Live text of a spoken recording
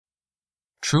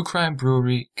True Crime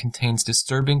Brewery contains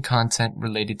disturbing content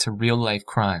related to real-life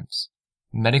crimes.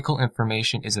 Medical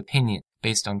information is opinion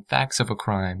based on facts of a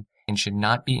crime and should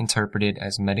not be interpreted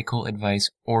as medical advice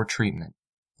or treatment.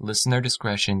 Listener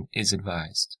discretion is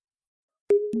advised.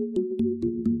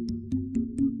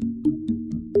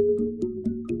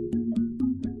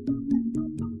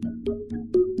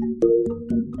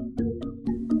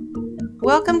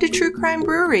 Welcome to True Crime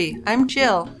Brewery. I'm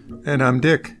Jill. And I'm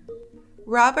Dick.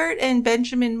 Robert and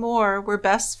Benjamin Moore were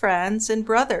best friends and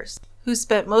brothers who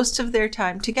spent most of their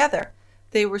time together.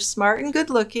 They were smart and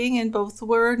good-looking, and both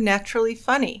were naturally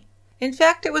funny. In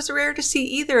fact, it was rare to see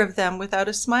either of them without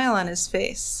a smile on his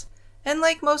face. And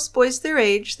like most boys their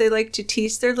age, they liked to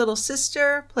tease their little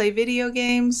sister, play video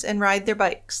games, and ride their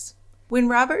bikes. When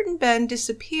Robert and Ben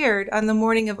disappeared on the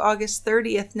morning of August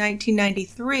 30th,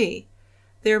 1993,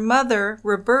 their mother,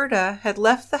 Roberta, had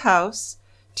left the house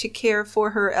to care for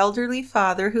her elderly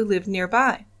father who lived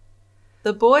nearby.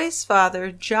 The boys'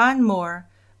 father, John Moore,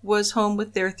 was home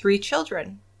with their 3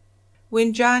 children.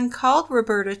 When John called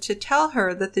Roberta to tell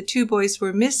her that the 2 boys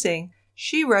were missing,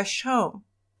 she rushed home.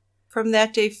 From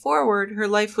that day forward, her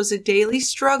life was a daily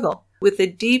struggle with a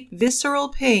deep, visceral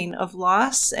pain of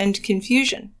loss and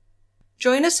confusion.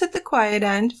 Join us at the quiet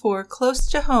end for Close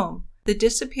to Home, the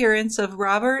disappearance of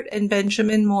Robert and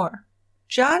Benjamin Moore.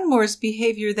 John Moore's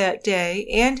behavior that day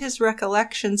and his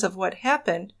recollections of what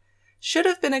happened should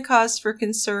have been a cause for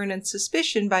concern and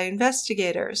suspicion by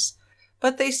investigators,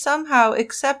 but they somehow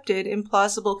accepted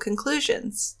implausible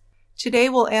conclusions. Today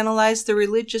we'll analyze the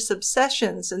religious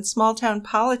obsessions and small-town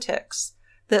politics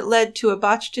that led to a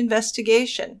botched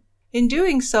investigation. In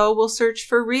doing so, we'll search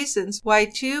for reasons why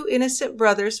 2 innocent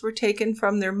brothers were taken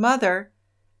from their mother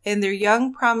and their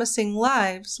young, promising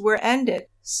lives were ended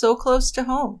so close to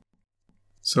home.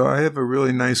 So I have a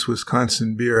really nice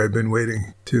Wisconsin beer I've been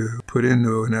waiting to put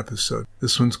into an episode.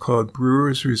 This one's called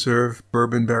Brewer's Reserve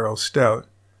Bourbon Barrel Stout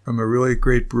from a really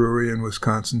great brewery in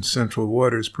Wisconsin, Central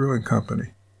Waters Brewing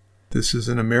Company. This is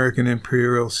an American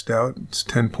Imperial Stout. It's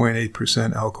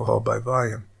 10.8% alcohol by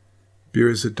volume.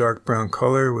 Beer is a dark brown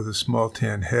color with a small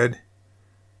tan head.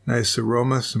 Nice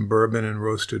aroma, some bourbon and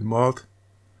roasted malt.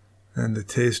 And the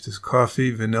taste is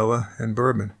coffee, vanilla, and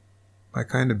bourbon. My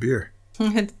kind of beer.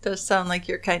 It does sound like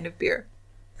your kind of beer.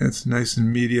 It's nice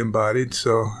and medium-bodied,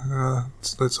 so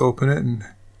let's open it and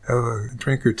have a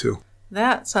drink or 2.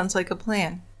 That sounds like a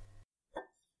plan.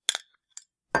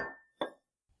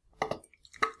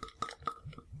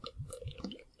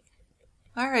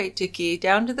 All right, Dickie,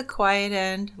 down to the quiet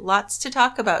end. Lots to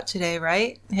talk about today,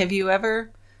 right? Have you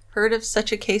ever heard of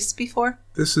such a case before?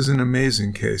 This is an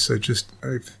amazing case.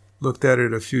 I've looked at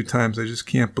it a few times. I just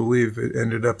can't believe it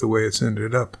ended up the way it's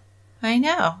ended up. I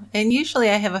know. And usually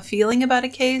I have a feeling about a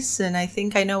case and I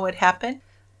think I know what happened,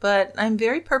 but I'm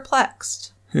very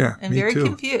perplexed. Yeah, I'm me very too.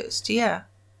 confused. Yeah.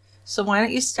 So why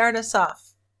don't you start us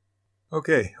off?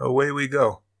 Okay, away we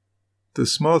go. The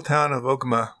small town of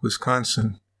Ogama,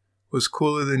 Wisconsin, was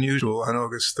cooler than usual on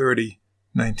August 30,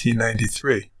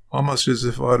 1993, almost as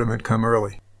if autumn had come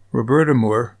early. Roberta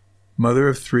Moore, mother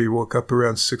of 3, woke up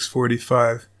around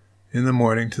 6:45 in the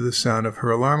morning to the sound of her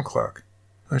alarm clock.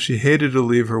 Now, she hated to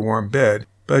leave her warm bed,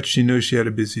 but she knew she had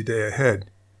a busy day ahead,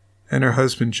 and her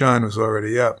husband John was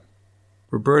already up.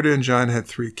 Roberta and John had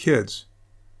 3 kids.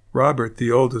 Robert, the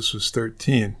oldest, was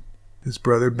 13. His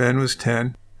brother Ben was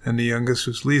 10, and the youngest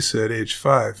was Lisa at age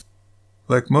 5.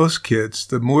 Like most kids,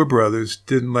 the Moore brothers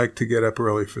didn't like to get up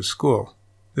early for school.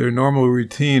 Their normal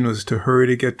routine was to hurry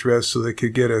to get dressed so they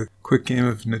could get a quick game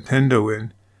of Nintendo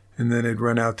in, and then they'd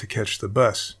run out to catch the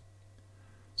bus.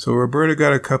 So Roberta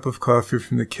got a cup of coffee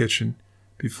from the kitchen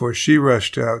before she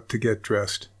rushed out to get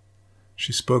dressed.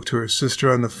 She spoke to her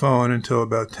sister on the phone until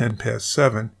about 10 past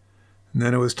 7, and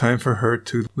then it was time for her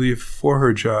to leave for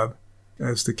her job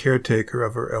as the caretaker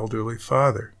of her elderly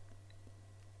father.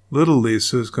 Little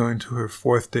Lisa is going to her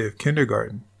 4th day of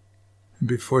kindergarten, and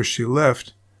before she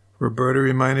left, Roberta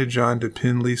reminded John to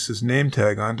pin Lisa's name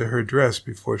tag onto her dress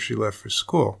before she left for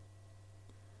school.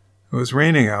 It was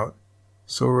raining out,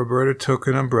 so Roberta took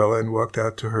an umbrella and walked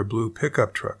out to her blue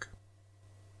pickup truck.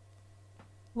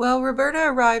 Well, Roberta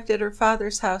arrived at her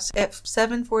father's house at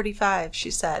 7:45, she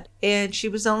said, and she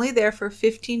was only there for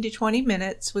 15 to 20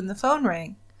 minutes when the phone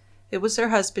rang. It was her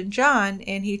husband, John,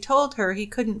 and he told her he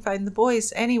couldn't find the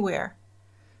boys anywhere.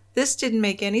 This didn't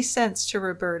make any sense to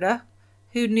Roberta,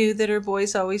 who knew that her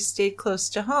boys always stayed close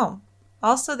to home.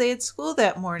 Also, they had school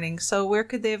that morning, so where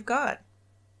could they have gone?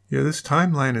 Yeah, this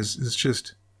timeline is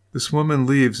just... This woman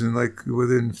leaves, and like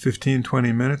within 15,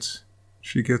 20 minutes,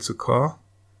 she gets a call.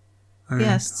 I mean,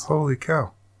 yes. Holy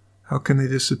cow. How can they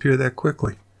disappear that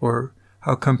quickly? Or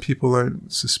how come people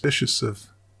aren't suspicious of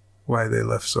why they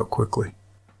left so quickly.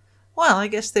 Well, I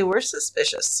guess they were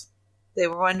suspicious. They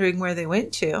were wondering where they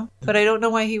went to, but I don't know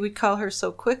why he would call her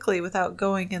so quickly without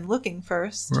going and looking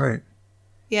first. Right.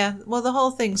 Yeah, well, the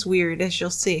whole thing's weird, as you'll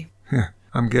see.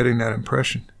 I'm getting that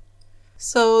impression.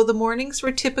 So the mornings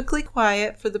were typically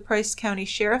quiet for the Price County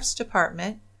Sheriff's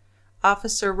Department.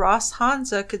 Officer Ross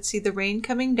Hansa could see the rain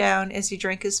coming down as he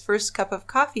drank his first cup of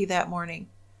coffee that morning.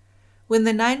 When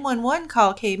the 911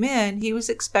 call came in, he was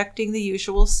expecting the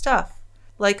usual stuff,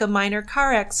 like a minor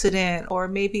car accident or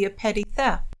maybe a petty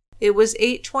theft. It was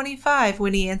 8:25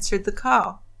 when he answered the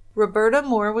call. Roberta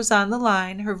Moore was on the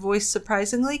line, her voice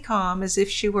surprisingly calm as if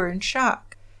she were in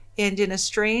shock, and in a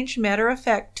strange,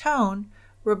 matter-of-fact tone,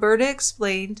 Roberta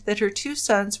explained that her 2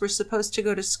 sons were supposed to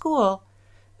go to school,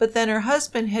 but then her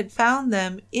husband had found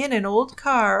them in an old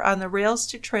car on the Rails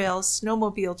to Trails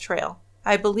snowmobile trail.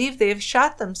 "I believe they have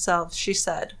shot themselves," she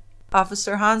said.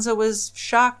 Officer Hansa was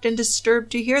shocked and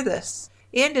disturbed to hear this,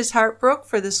 and his heart broke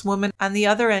for this woman on the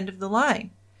other end of the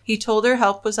line. He told her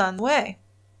help was on the way.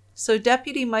 So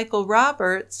Deputy Michael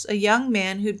Roberts, a young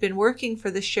man who'd been working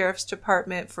for the Sheriff's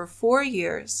Department for 4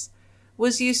 years,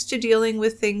 was used to dealing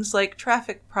with things like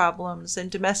traffic problems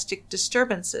and domestic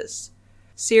disturbances.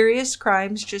 Serious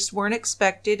crimes just weren't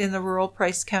expected in the rural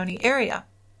Price County area.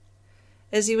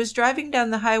 As he was driving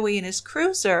down the highway in his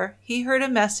cruiser, he heard a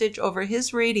message over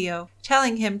his radio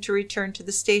telling him to return to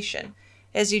the station.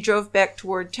 As he drove back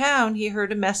toward town, he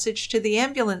heard a message to the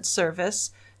ambulance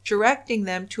service directing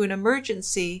them to an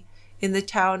emergency in the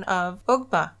town of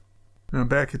Ogba. Now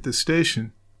back at the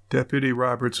station, Deputy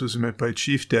Roberts was met by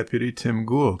Chief Deputy Tim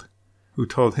Gould, who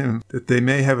told him that they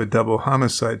may have a double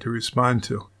homicide to respond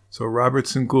to. So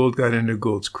Roberts and Gould got into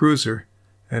Gould's cruiser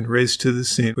and raced to the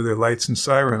scene with their lights and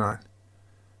siren on.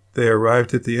 They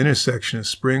arrived at the intersection of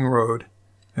Spring Road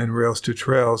and Rails to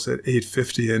Trails at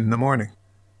 8:50 in the morning.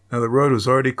 Now the road was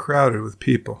already crowded with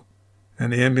people,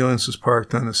 and the ambulance was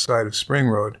parked on the side of Spring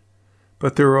Road,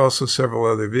 but there were also several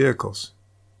other vehicles.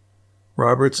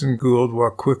 Roberts and Gould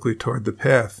walked quickly toward the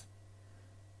path.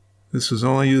 This was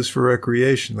only used for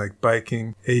recreation, like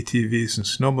biking, ATVs, and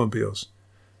snowmobiles,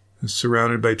 and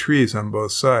surrounded by trees on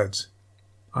both sides.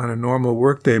 On a normal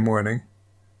workday morning,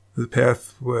 the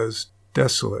path was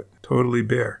desolate, totally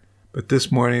bare, but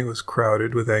this morning it was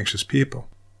crowded with anxious people.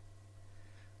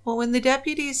 Well, when the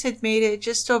deputies had made it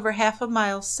just over half a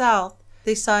mile south,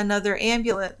 they saw another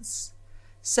ambulance.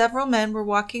 Several men were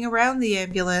walking around the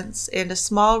ambulance and a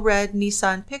small red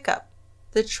Nissan pickup.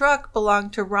 The truck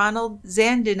belonged to Ronald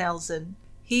Zandenelzen.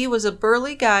 He was a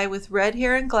burly guy with red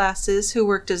hair and glasses who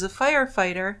worked as a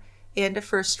firefighter and a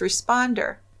first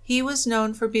responder. He was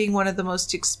known for being one of the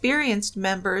most experienced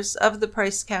members of the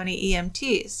Price County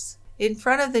EMTs. In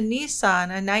front of the Nissan,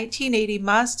 a 1980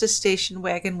 Mazda station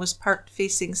wagon was parked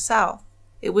facing south.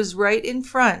 It was right in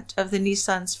front of the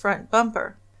Nissan's front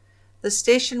bumper. The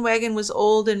station wagon was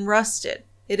old and rusted.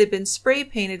 It had been spray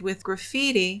painted with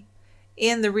graffiti,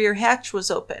 and the rear hatch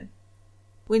was open.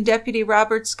 When Deputy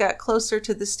Roberts got closer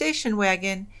to the station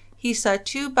wagon, he saw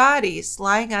 2 bodies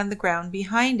lying on the ground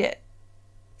behind it.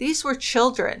 These were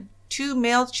children. 2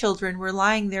 male children were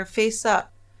lying there face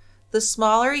up. The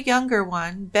smaller, younger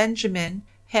one, Benjamin,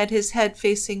 had his head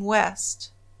facing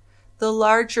west. The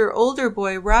larger, older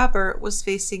boy, Robert, was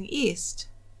facing east.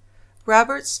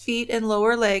 Robert's feet and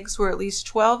lower legs were at least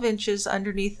 12 inches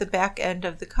underneath the back end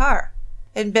of the car,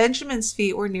 and Benjamin's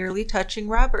feet were nearly touching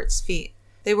Robert's feet.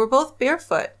 They were both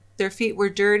barefoot. Their feet were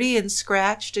dirty and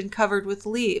scratched and covered with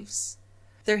leaves.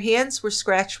 Their hands were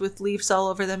scratched with leaves all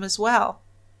over them as well.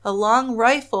 A long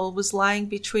rifle was lying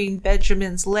between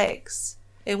Benjamin's legs,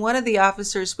 and one of the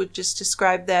officers would just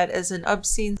describe that as an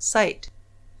obscene sight.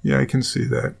 Yeah, I can see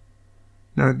that.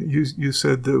 Now, you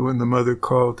said that when the mother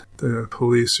called the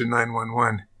police or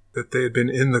 911, that they had been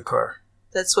in the car.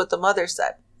 That's what the mother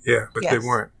said. Yeah, but Yes. they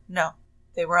weren't. No,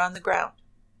 they were on the ground.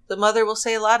 The mother will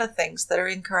say a lot of things that are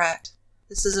incorrect.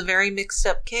 This is a very mixed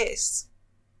up case.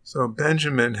 So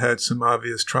Benjamin had some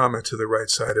obvious trauma to the right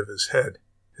side of his head.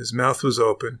 His mouth was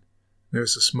open. There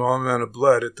was a small amount of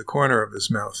blood at the corner of his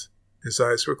mouth. His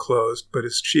eyes were closed, but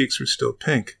his cheeks were still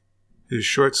pink. His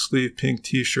short-sleeved pink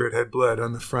t-shirt had blood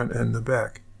on the front and the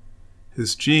back.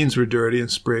 His jeans were dirty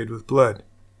and sprayed with blood.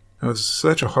 It was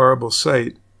such a horrible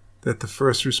sight that the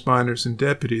first responders and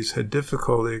deputies had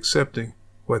difficulty accepting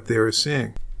what they were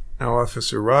seeing. Now,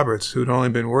 Officer Roberts, who had only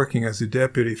been working as a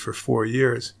deputy for 4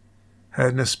 years,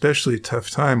 had an especially tough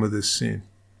time with this scene.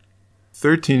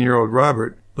 13-year-old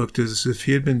Robert looked as if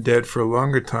he had been dead for a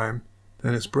longer time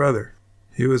than his brother.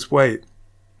 He was white,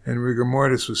 and rigor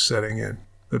mortis was setting in.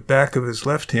 The back of his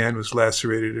left hand was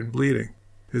lacerated and bleeding.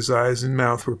 His eyes and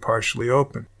mouth were partially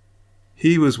open.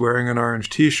 He was wearing an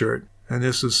orange t-shirt, and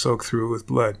this was soaked through with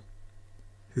blood.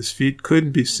 His feet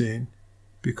couldn't be seen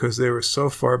because they were so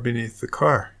far beneath the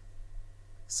car.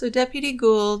 So Deputy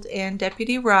Gould and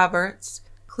Deputy Roberts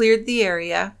cleared the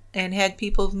area and had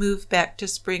people move back to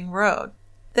Spring Road.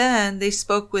 Then they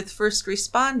spoke with first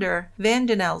responder Van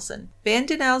den Elzen. Van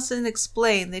den Elzen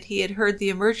explained that he had heard the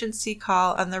emergency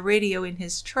call on the radio in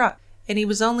his truck, and he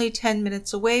was only 10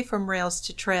 minutes away from rails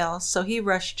to trail, so he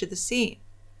rushed to the scene.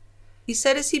 He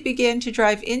said as he began to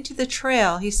drive into the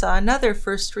trail, he saw another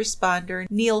first responder,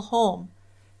 Neil Holm,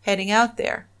 heading out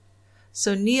there.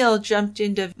 So Neil jumped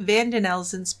into Van den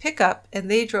Elzen's pickup, and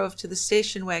they drove to the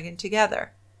station wagon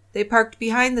together. They parked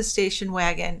behind the station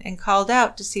wagon and called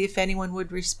out to see if anyone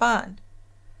would respond.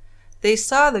 They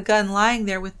saw the gun lying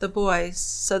there with the boys,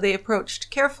 so they approached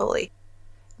carefully.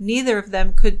 Neither of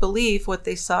them could believe what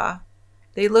they saw.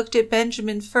 They looked at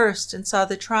Benjamin first and saw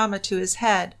the trauma to his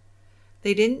head.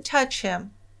 They didn't touch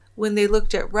him. When they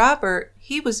looked at Robert,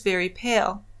 he was very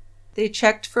pale. They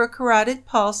checked for a carotid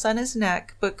pulse on his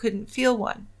neck, but couldn't feel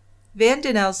one. Van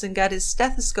den Elzen got his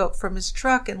stethoscope from his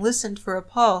truck and listened for a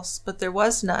pulse, but there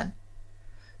was none.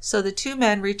 So the two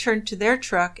men returned to their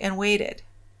truck and waited.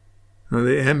 Now,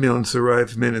 the ambulance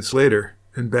arrived minutes later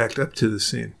and backed up to the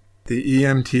scene. The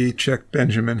EMT checked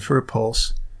Benjamin for a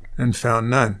pulse and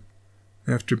found none.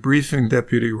 After briefing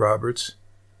Deputy Roberts,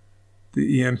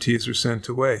 the EMTs were sent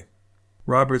away.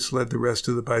 Roberts led the rest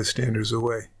of the bystanders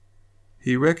away.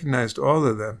 He recognized all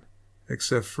of them,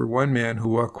 except for one man who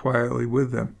walked quietly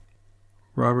with them.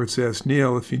 Roberts asked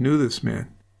Neil if he knew this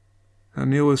man. Now,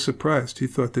 Neil was surprised. He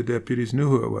thought the deputies knew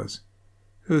who it was.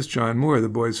 It was John Moore, the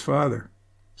boy's father.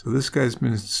 So this guy's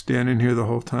been standing here the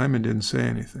whole time and didn't say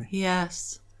anything.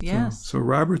 Yes. So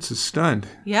Roberts is stunned.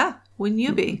 Yeah, wouldn't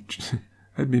you be?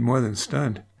 I'd be more than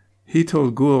stunned. He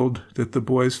told Gould that the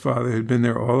boy's father had been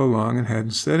there all along and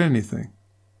hadn't said anything.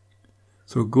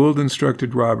 So Gould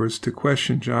instructed Roberts to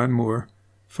question John Moore,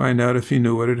 find out if he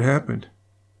knew what had happened.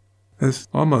 That's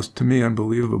almost, to me,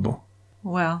 unbelievable.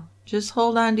 Well, just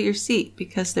hold on to your seat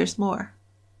because there's more.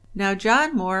 Now,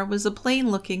 John Moore was a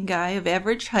plain-looking guy of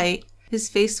average height. His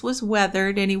face was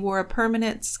weathered, and he wore a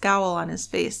permanent scowl on his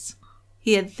face.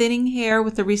 He had thinning hair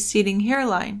with a receding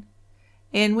hairline.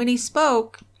 And when he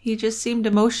spoke, he just seemed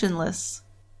emotionless.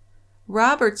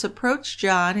 Roberts approached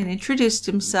John and introduced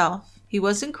himself. He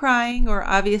wasn't crying or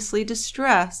obviously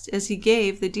distressed as he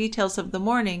gave the details of the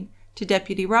morning to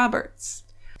Deputy Roberts.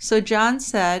 So John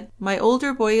said, "My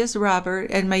older boy is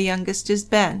Robert and my youngest is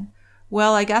Ben.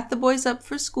 Well, I got the boys up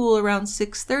for school around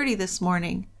 6:30 this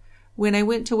morning. When I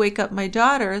went to wake up my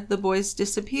daughter, the boys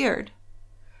disappeared.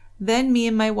 Then me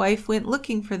and my wife went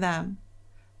looking for them.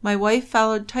 My wife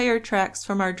followed tire tracks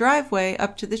from our driveway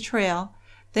up to the trail.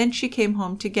 Then she came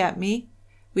home to get me.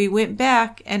 We went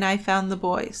back and I found the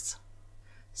boys."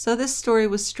 So this story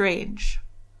was strange.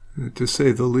 To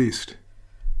say the least.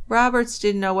 Roberts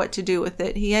didn't know what to do with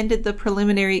it. He ended the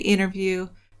preliminary interview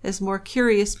as more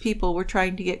curious people were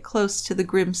trying to get close to the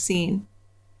grim scene.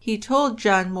 He told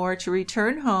John Moore to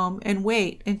return home and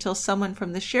wait until someone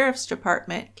from the sheriff's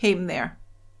department came there.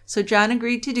 So John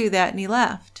agreed to do that and he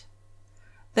left.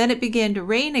 Then it began to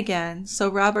rain again, so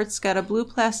Roberts got a blue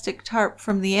plastic tarp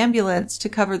from the ambulance to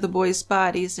cover the boys'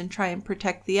 bodies and try and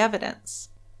protect the evidence.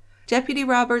 Deputy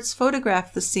Roberts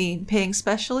photographed the scene, paying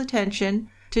special attention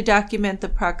to document the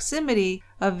proximity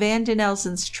of Van den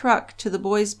Elzen's truck to the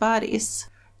boys' bodies.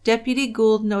 Deputy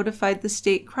Gould notified the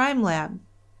state crime lab.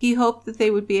 He hoped that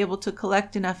they would be able to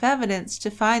collect enough evidence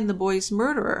to find the boy's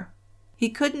murderer. He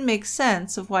couldn't make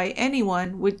sense of why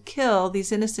anyone would kill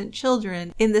these innocent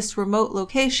children in this remote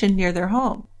location near their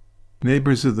home.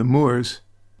 Neighbors of the Moores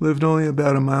lived only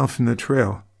about a mile from the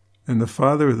trail, and the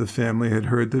father of the family had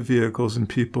heard the vehicles and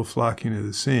people flocking to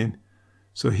the scene,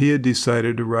 so he had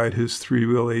decided to ride his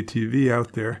three-wheel ATV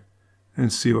out there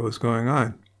and see what was going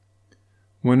on.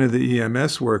 One of the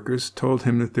EMS workers told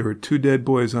him that there were 2 dead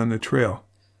boys on the trail.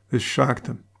 This shocked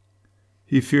him.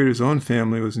 He feared his own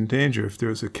family was in danger if there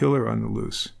was a killer on the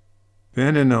loose.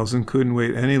 Van den Elzen couldn't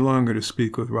wait any longer to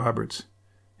speak with Roberts.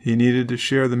 He needed to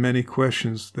share the many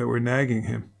questions that were nagging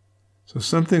him. "So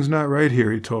something's not right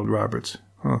here," he told Roberts.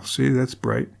 "Oh, see, that's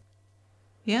bright."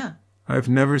 Yeah. "I've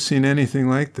never seen anything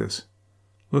like this.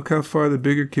 Look how far the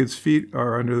bigger kid's feet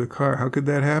are under the car. How could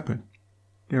that happen?"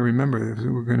 Yeah, remember,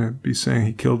 we're going to be saying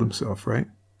he killed himself, right?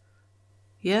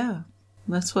 Yeah,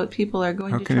 that's what people are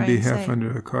going How to try can and it be say. half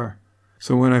under the car?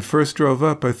 So when I first drove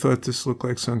up, I thought this looked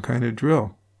like some kind of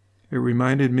drill. It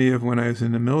reminded me of when I was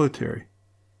in the military.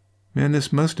 Man,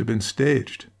 this must have been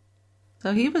staged.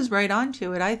 So he was right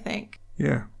onto it, I think.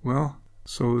 Yeah, well,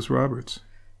 so was Roberts.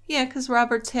 Yeah, because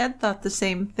Roberts had thought the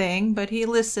same thing, but he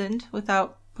listened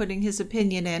without putting his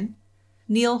opinion in.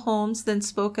 Neil Holmes then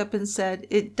spoke up and said,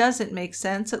 "It doesn't make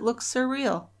sense. It looks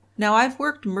surreal. Now, I've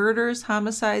worked murders,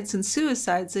 homicides, and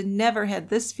suicides and never had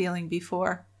this feeling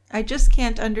before. I just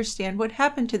can't understand what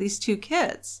happened to these two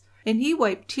kids." And he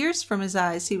wiped tears from his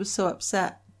eyes, he was so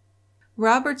upset.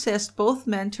 Roberts asked both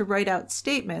men to write out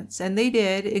statements, and they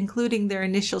did, including their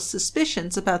initial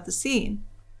suspicions about the scene.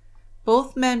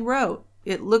 Both men wrote,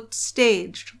 "It looked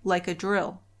staged, like a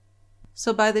drill."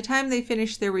 So by the time they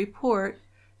finished their report,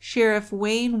 Sheriff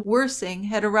Wayne Worsing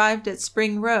had arrived at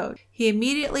Spring Road. He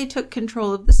immediately took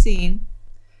control of the scene,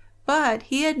 but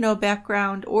he had no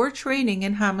background or training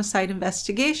in homicide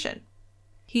investigation.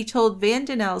 He told Van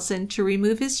den Elzen to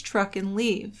remove his truck and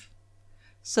leave.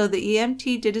 So the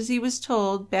EMT did as he was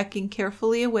told, backing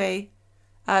carefully away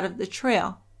out of the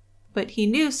trail. But he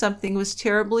knew something was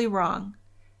terribly wrong,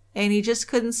 and he just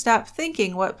couldn't stop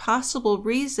thinking what possible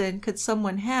reason could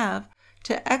someone have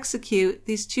to execute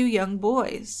these two young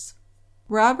boys.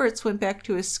 Roberts went back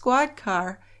to his squad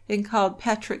car and called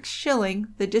Patrick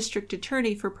Schilling, the district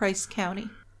attorney for Price County.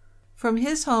 From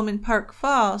his home in Park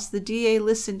Falls, the DA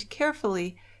listened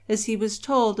carefully as he was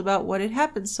told about what had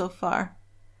happened so far.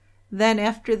 Then,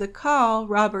 after the call,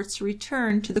 Roberts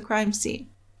returned to the crime scene.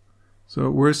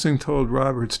 So Worsing told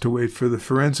Roberts to wait for the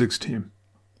forensics team.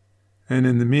 And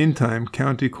in the meantime,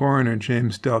 County Coroner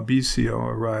James Dalbicio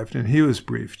arrived, and he was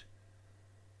briefed.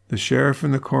 The sheriff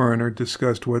and the coroner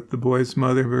discussed what the boy's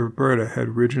mother, Roberta, had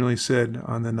originally said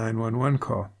on the 911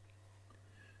 call.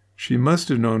 She must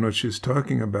have known what she was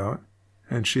talking about,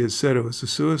 and she had said it was a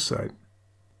suicide.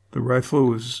 The rifle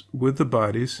was with the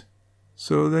bodies,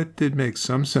 so that did make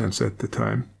some sense at the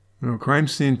time. Crime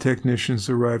scene technicians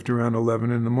arrived around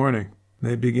 11 in the morning.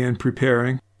 They began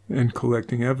preparing and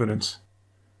collecting evidence.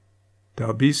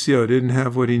 Dalbicio didn't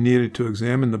have what he needed to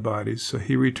examine the bodies, so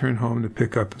he returned home to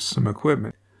pick up some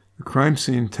equipment. The crime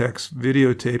scene techs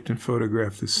videotaped and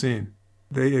photographed the scene.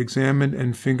 They examined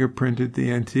and fingerprinted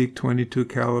the antique .22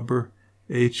 caliber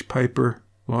H. Piper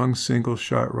long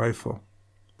single-shot rifle.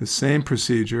 The same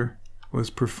procedure was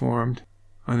performed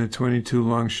on a .22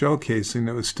 long shell casing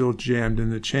that was still jammed in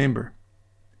the chamber.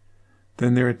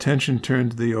 Then their attention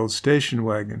turned to the old station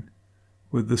wagon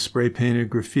with the spray-painted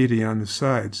graffiti on the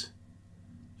sides.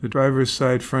 The driver's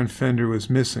side front fender was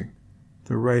missing.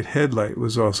 The right headlight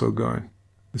was also gone.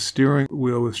 The steering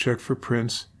wheel was checked for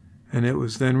prints, and it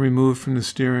was then removed from the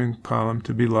steering column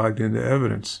to be logged into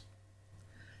evidence.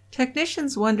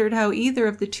 Technicians wondered how either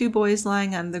of the two boys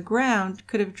lying on the ground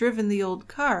could have driven the old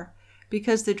car,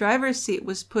 because the driver's seat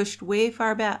was pushed way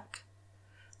far back.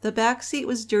 The back seat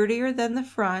was dirtier than the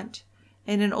front,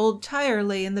 and an old tire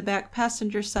lay in the back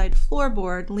passenger side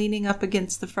floorboard leaning up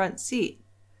against the front seat.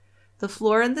 The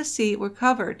floor and the seat were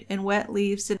covered in wet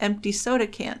leaves and empty soda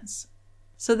cans.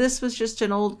 So this was just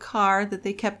an old car that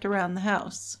they kept around the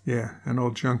house. Yeah, an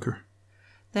old junker.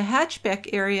 The hatchback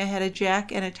area had a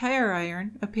jack and a tire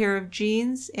iron, a pair of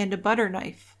jeans, and a butter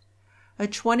knife. A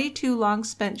 .22 long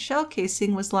spent shell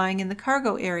casing was lying in the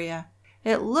cargo area.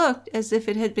 It looked as if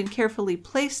it had been carefully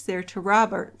placed there to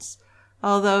Roberts,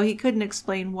 although he couldn't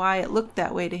explain why it looked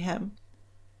that way to him.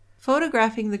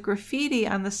 Photographing the graffiti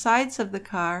on the sides of the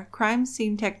car, crime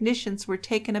scene technicians were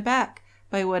taken aback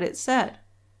by what it said.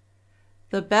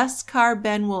 "The best car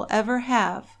Ben will ever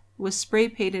have" was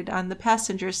spray-painted on the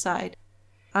passenger side.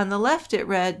 On the left it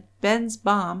read, "Ben's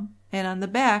bomb," and on the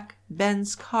back,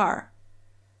 "Ben's car."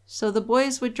 So the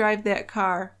boys would drive that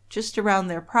car just around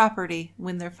their property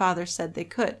when their father said they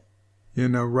could. Yeah,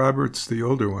 now Robert's the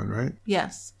older one, right?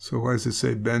 Yes. So why does it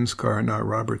say Ben's car, not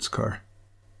Robert's car?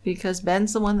 Because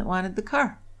Ben's the one that wanted the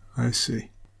car. I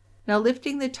see. Now,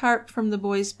 lifting the tarp from the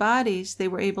boys' bodies, they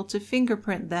were able to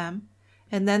fingerprint them,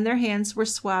 and then their hands were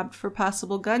swabbed for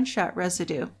possible gunshot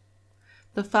residue.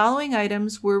 The following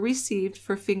items were received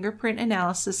for fingerprint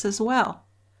analysis as well: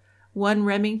 one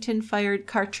Remington-fired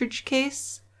cartridge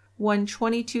case, one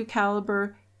 .22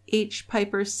 caliber H.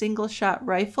 Piper single-shot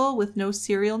rifle with no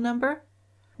serial number,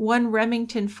 one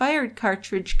Remington-fired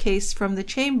cartridge case from the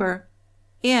chamber,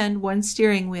 and one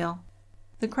steering wheel.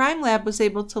 The crime lab was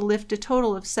able to lift a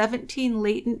total of 17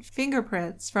 latent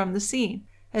fingerprints from the scene.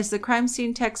 As the crime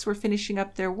scene techs were finishing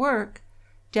up their work,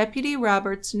 Deputy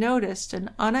Roberts noticed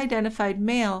an unidentified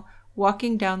male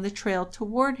walking down the trail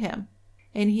toward him,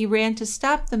 and he ran to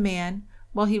stop the man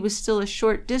while he was still a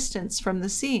short distance from the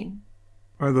scene.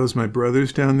 "Are those my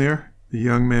brothers down there?" the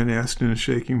young man asked in a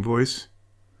shaking voice.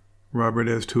 Robert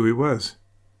asked who he was.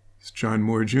 "It's John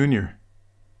Moore, Jr."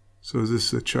 "So is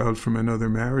this a child from another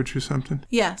marriage or something?"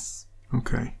 Yes.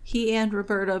 Okay. He and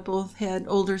Roberta both had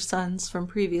older sons from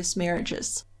previous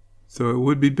marriages. So it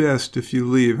would be best if you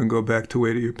leave and go back to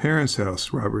wait at your parents'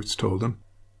 house, Roberts told him.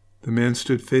 The man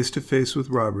stood face to face with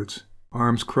Roberts,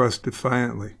 arms crossed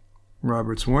defiantly.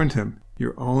 Roberts warned him,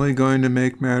 "You're only going to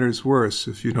make matters worse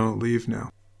if you don't leave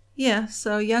now." Yeah,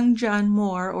 so young John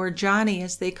Moore, or Johnny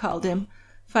as they called him,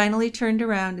 finally turned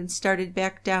around and started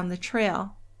back down the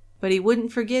trail. But he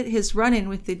wouldn't forget his run-in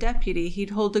with the deputy.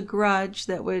 He'd hold a grudge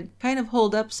that would kind of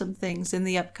hold up some things in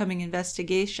the upcoming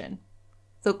investigation.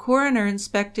 The coroner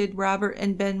inspected Robert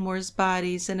and Ben Moore's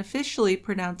bodies and officially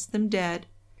pronounced them dead.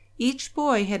 Each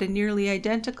boy had a nearly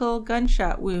identical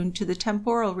gunshot wound to the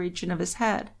temporal region of his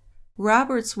head.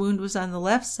 Robert's wound was on the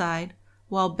left side,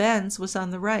 while Ben's was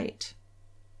on the right.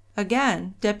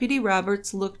 Again, Deputy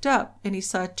Roberts looked up, and he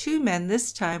saw two men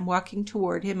this time walking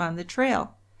toward him on the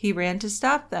trail. He ran to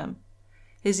stop them.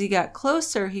 As he got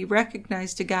closer, he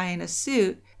recognized a guy in a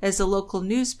suit as a local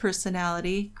news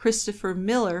personality, Christopher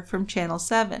Miller from Channel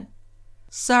 7.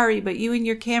 "Sorry, but you and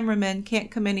your cameramen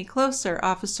can't come any closer,"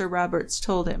 Officer Roberts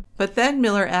told him. But then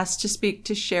Miller asked to speak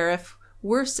to Sheriff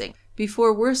Worsing.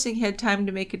 Before Worsing had time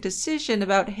to make a decision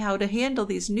about how to handle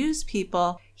these news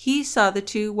people, he saw the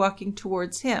two walking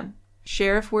towards him.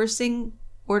 Sheriff Worsing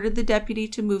ordered the deputy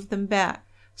to move them back.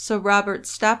 So Roberts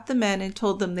stopped the men and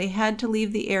told them they had to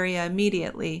leave the area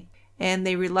immediately, and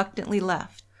they reluctantly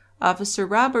left. Officer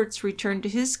Roberts returned to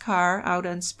his car out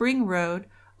on Spring Road,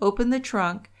 opened the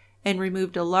trunk, and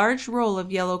removed a large roll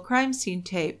of yellow crime scene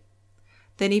tape.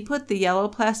 Then he put the yellow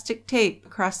plastic tape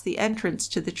across the entrance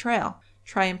to the trail,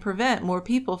 try and prevent more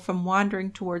people from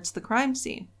wandering towards the crime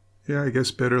scene. Yeah, I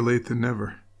guess better late than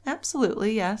never.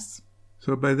 Absolutely, yes.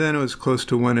 So by then it was close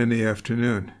to 1 in the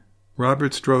afternoon.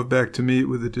 Roberts drove back to meet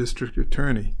with the district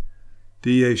attorney.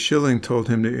 D.A. Schilling told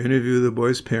him to interview the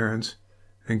boys' parents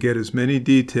and get as many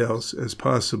details as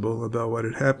possible about what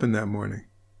had happened that morning.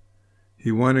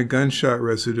 He wanted gunshot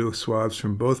residue swabs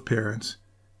from both parents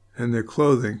and their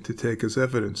clothing to take as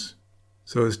evidence.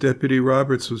 So as Deputy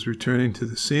Roberts was returning to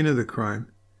the scene of the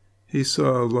crime, he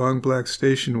saw a long black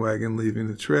station wagon leaving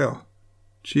the trail.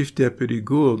 Chief Deputy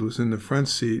Gould was in the front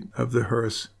seat of the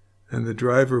hearse, and the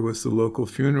driver was the local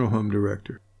funeral home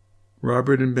director.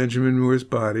 Robert and Benjamin Moore's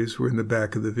bodies were in the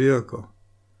back of the vehicle.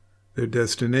 Their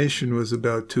destination was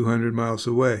about 200 miles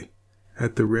away,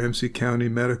 at the Ramsey County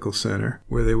Medical Center,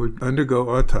 where they would undergo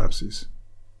autopsies.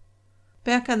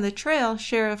 Back on the trail,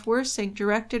 Sheriff Worsing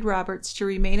directed Roberts to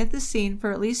remain at the scene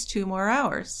for at least 2 more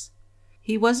hours.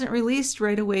 He wasn't released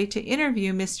right away to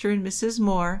interview Mr. and Mrs.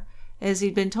 Moore, as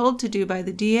he'd been told to do by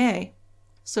the DA.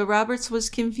 So Roberts was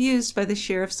confused by the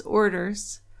sheriff's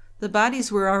orders. The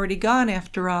bodies were already gone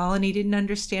after all, and he didn't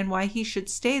understand why he should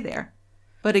stay there.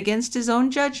 But against his own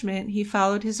judgment, he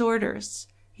followed his orders.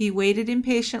 He waited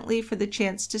impatiently for the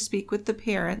chance to speak with the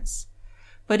parents.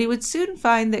 But he would soon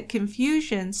find that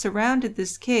confusion surrounded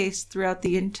this case throughout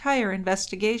the entire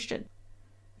investigation.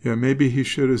 Yeah, maybe he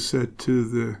should have said to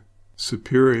the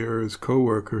superior, his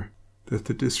co-worker, that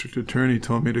the district attorney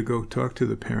told me to go talk to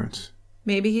the parents.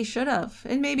 Maybe he should have,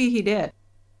 and maybe he did.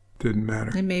 Didn't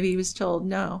matter. And maybe he was told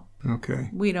no.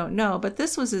 Okay. We don't know, but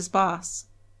this was his boss,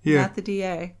 not the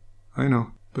DA. I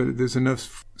know, but there's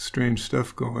enough strange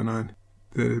stuff going on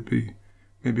that it'd be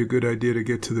maybe a good idea to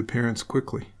get to the parents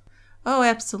quickly. Oh,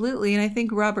 absolutely, and I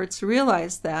think Roberts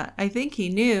realized that. I think he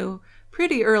knew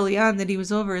pretty early on that he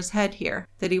was over his head here,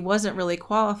 that he wasn't really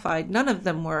qualified. None of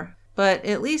them were. But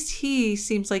at least he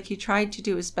seems like he tried to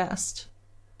do his best.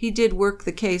 He did work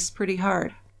the case pretty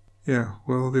hard. Yeah,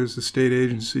 well, there's a state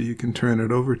agency you can turn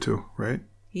it over to, right?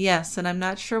 Yes, and I'm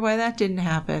not sure why that didn't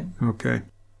happen. Okay.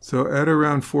 So at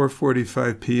around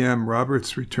 4:45 p.m.,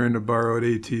 Roberts returned a borrowed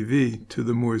ATV to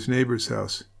the Moore's neighbor's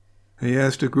house. And he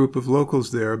asked a group of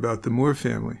locals there about the Moore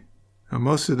family. Now,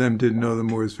 most of them didn't know the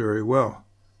Moores very well.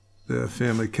 The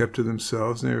family kept to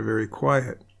themselves, and they were very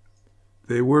quiet.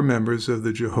 They were members of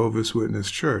the Jehovah's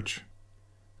Witness Church.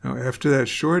 Now, after that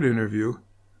short interview,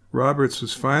 Roberts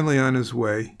was finally on his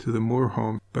way to the Moore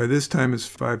home. By this time, it's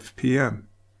 5 p.m.,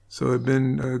 so it had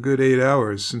been a good 8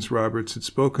 hours since Roberts had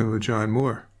spoken with John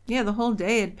Moore. Yeah, the whole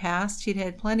day had passed. He'd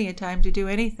had plenty of time to do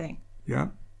anything. Yeah.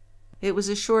 It was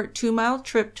a short 2-mile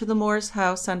trip to the Moore's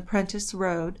house on Prentice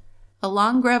Road. A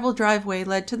long gravel driveway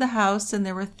led to the house, and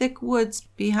there were thick woods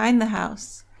behind the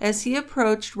house. As he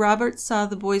approached, Roberts saw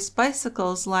the boys'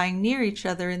 bicycles lying near each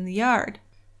other in the yard,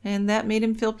 and that made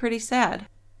him feel pretty sad.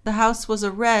 The house was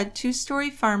a red 2-story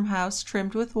farmhouse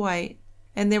trimmed with white,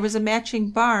 and there was a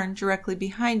matching barn directly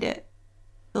behind it.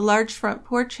 The large front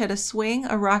porch had a swing,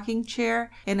 a rocking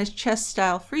chair, and a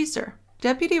chest-style freezer.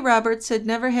 Deputy Roberts had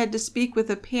never had to speak with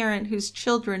a parent whose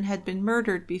children had been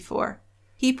murdered before.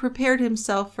 He prepared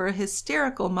himself for a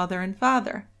hysterical mother and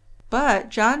father. But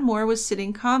John Moore was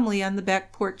sitting calmly on the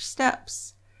back porch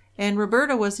steps, and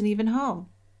Roberta wasn't even home.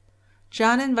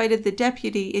 John invited the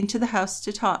deputy into the house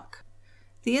to talk.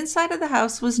 The inside of the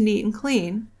house was neat and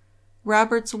clean.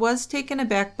 Roberts was taken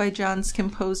aback by John's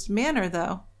composed manner,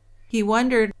 though. He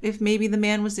wondered if maybe the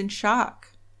man was in shock.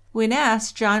 When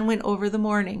asked, John went over the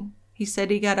morning. He said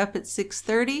he got up at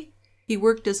 6:30. He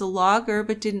worked as a logger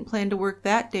but didn't plan to work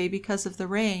that day because of the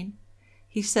rain.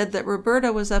 He said that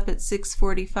Roberta was up at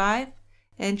 6:45,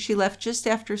 and she left just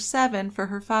after 7 for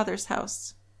her father's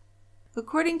house.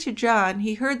 According to John,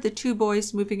 he heard the two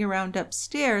boys moving around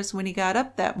upstairs when he got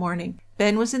up that morning.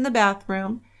 Ben was in the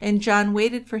bathroom, and John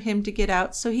waited for him to get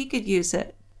out so he could use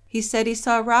it. He said he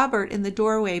saw Robert in the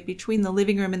doorway between the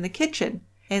living room and the kitchen,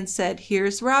 and said,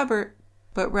 "Here's Robert,"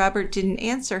 but Robert didn't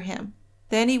answer him.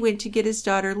 Then he went to get his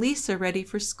daughter Lisa ready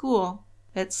for school.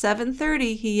 At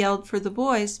 7:30, he yelled for the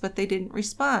boys, but they didn't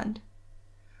respond.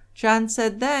 John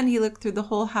said then he looked through the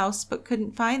whole house but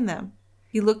couldn't find them.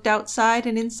 He looked outside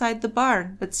and inside the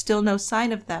barn, but still no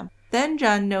sign of them. Then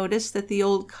John noticed that the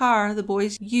old car the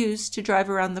boys used to drive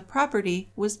around the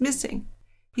property was missing.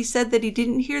 He said that he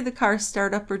didn't hear the car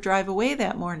start up or drive away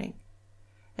that morning.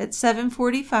 At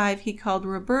 7:45, he called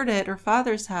Roberta at her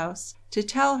father's house to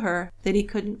tell her that he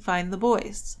couldn't find the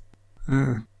boys.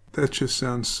 That just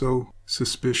sounds so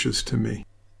suspicious to me.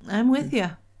 I'm with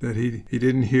you. That he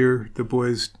didn't hear the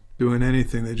boys doing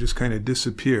anything. They just kind of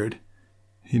disappeared.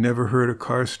 He never heard a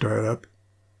car start up.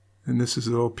 And this is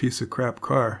an old piece of crap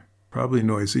car. Probably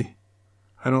noisy.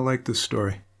 I don't like this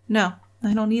story. No,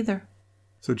 I don't either.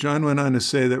 So John went on to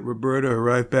say that Roberta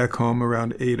arrived back home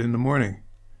around 8 in the morning.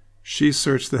 She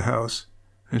searched the house,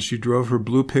 and she drove her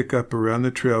blue pickup around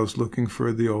the trails looking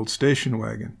for the old station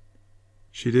wagon.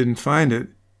 She didn't find it,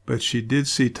 but she did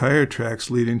see tire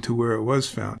tracks leading to where it was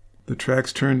found. The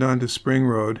tracks turned onto Spring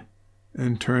Road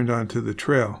and turned onto the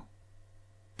trail.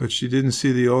 But she didn't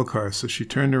see the old car, so she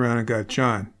turned around and got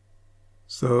John.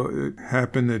 So it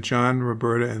happened that John,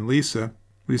 Roberta, and Lisa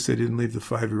didn't leave the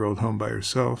 5-year-old home by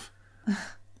herself.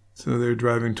 So they're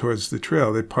driving towards the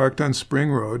trail. They parked on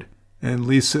Spring Road, and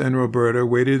Lisa and Roberta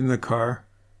waited in the car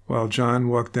while John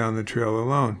walked down the trail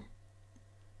alone.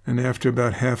 And after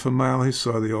about half a mile, he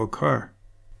saw the old car.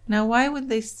 Now, why would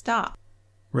they stop?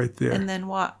 Right there. And then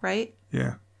walk, right?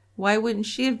 Yeah. Why wouldn't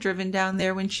she have driven down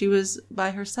there when she was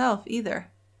by herself either?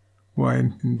 Why,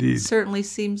 indeed. It certainly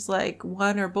seems like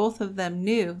one or both of them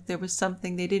knew there was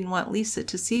something they didn't want Lisa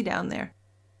to see down there.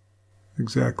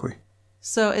 Exactly.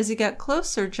 So as he got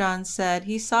closer, John said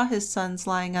he saw his sons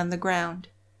lying on the ground.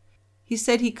 He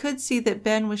said he could see that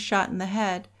Ben was shot in the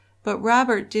head, but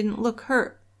Robert didn't look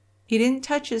hurt. He didn't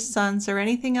touch his sons or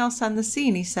anything else on the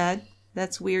scene, he said.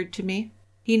 That's weird to me.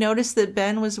 He noticed that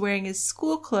Ben was wearing his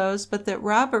school clothes, but that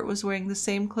Robert was wearing the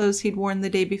same clothes he'd worn the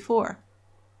day before.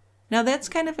 Now that's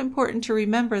kind of important to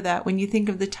remember that when you think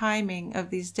of the timing of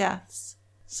these deaths.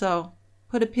 So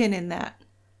put a pin in that.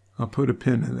 I'll put a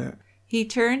pin in that. He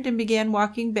turned and began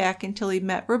walking back until he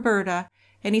met Roberta,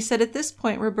 and he said at this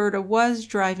point Roberta was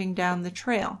driving down the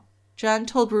trail. John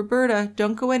told Roberta,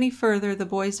 "Don't go any further, the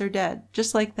boys are dead,"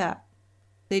 just like that.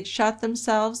 They'd shot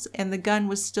themselves, and the gun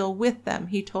was still with them,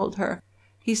 he told her.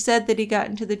 He said that he got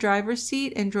into the driver's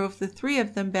seat and drove the 3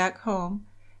 of them back home,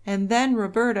 and then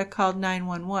Roberta called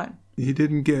 911. He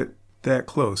didn't get that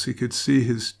close. He could see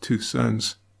his 2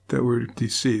 sons that were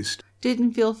deceased.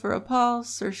 Didn't feel for a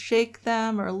pulse or shake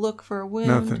them or look for a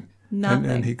wound. Nothing.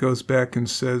 And he goes back and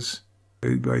says,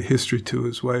 by history to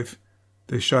his wife,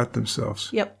 they shot themselves.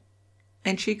 Yep.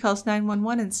 And she calls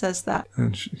 911 and says that.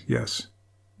 And yes.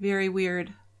 Very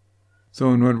weird. So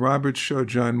when Robert showed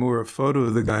John Moore a photo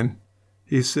of the gun,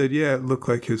 he said, yeah, it looked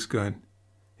like his gun.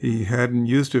 He hadn't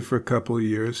used it for a couple of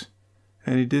years,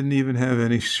 and he didn't even have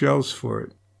any shells for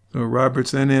it. So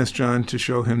Roberts then asked John to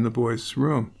show him the boys'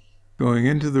 room. Going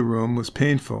into the room was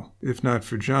painful. If not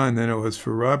for John, then it was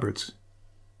for Roberts.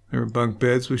 There were bunk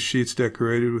beds with sheets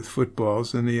decorated with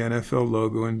footballs and the NFL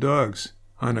logo and dogs.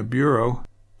 On a bureau,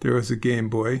 there was a Game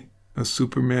Boy, a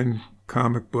Superman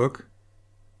comic book,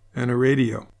 and a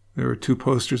radio. There were 2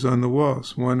 posters on the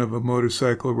walls, one of a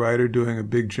motorcycle rider doing a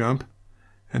big jump,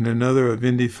 and another of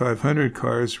Indy 500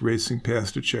 cars racing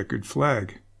past a checkered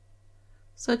flag.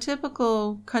 So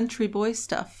typical country boy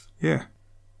stuff. Yeah.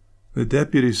 The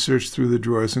deputy searched through the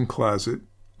drawers and closet,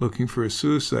 looking for a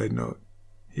suicide note.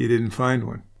 He didn't find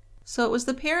one. So it was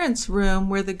the parents' room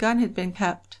where the gun had been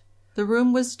kept. The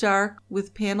room was dark,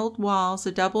 with paneled walls,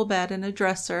 a double bed, and a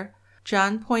dresser.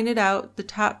 John pointed out the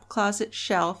top closet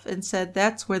shelf and said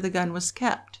that's where the gun was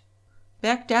kept.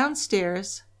 Back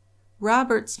downstairs,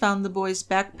 Roberts found the boys'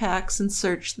 backpacks and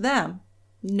searched them.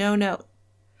 No note.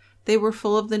 They were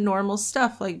full of the normal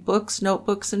stuff like books,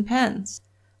 notebooks, and pens.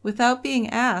 Without being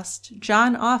asked,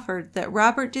 John offered that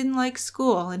Robert didn't like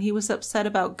school and he was upset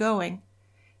about going.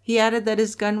 He added that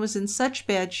his gun was in such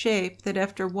bad shape that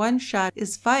after one shot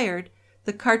is fired,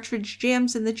 the cartridge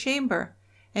jams in the chamber,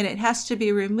 and it has to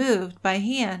be removed by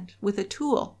hand with a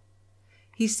tool.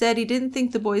 He said he didn't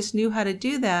think the boys knew how to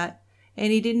do that,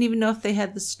 and he didn't even know if they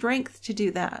had the strength to do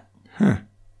that.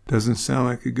 Doesn't sound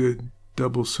like a good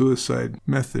double suicide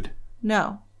method.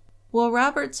 No. Well,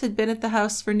 Roberts had been at the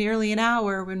house for nearly an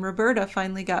hour when Roberta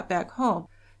finally got back home.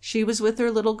 She was with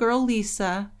her little girl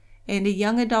Lisa and a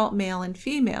young adult male and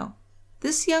female.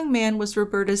 This young man was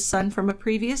Roberta's son from a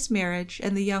previous marriage,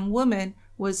 and the young woman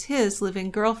was his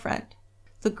living girlfriend.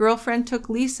 The girlfriend took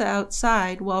Lisa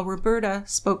outside while Roberta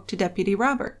spoke to Deputy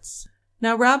Roberts.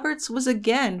 Now Roberts was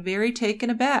again very taken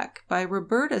aback by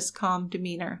Roberta's calm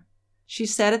demeanor. She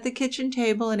sat at the kitchen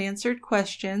table and answered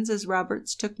questions as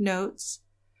Roberts took notes.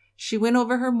 She went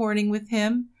over her morning with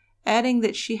him, adding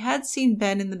that she had seen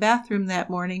Ben in the bathroom that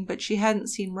morning, but she hadn't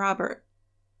seen Robert.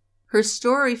 Her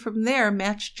story from there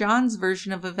matched John's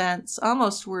version of events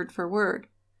almost word for word,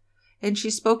 and she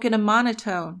spoke in a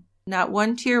monotone. Not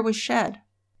one tear was shed.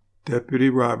 Deputy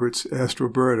Roberts asked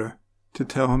Roberta to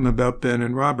tell him about Ben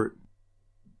and Robert.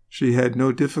 She had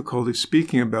no difficulty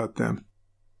speaking about them.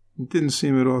 It didn't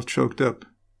seem at all choked up.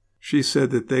 She said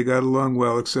that they got along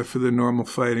well except for the normal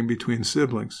fighting between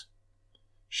siblings.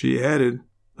 She added,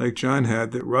 like John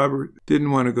had, that Robert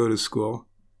didn't want to go to school,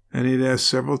 and he'd asked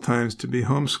several times to be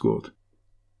homeschooled.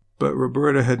 But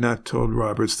Roberta had not told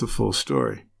Roberts the full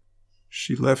story.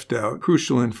 She left out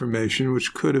crucial information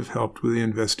which could have helped with the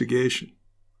investigation.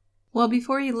 Well,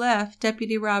 before he left,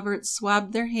 Deputy Roberts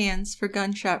swabbed their hands for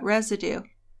gunshot residue.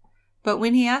 But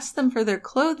when he asked them for their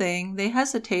clothing, they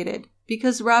hesitated.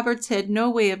 Because Roberts had no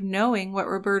way of knowing what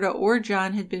Roberta or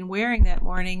John had been wearing that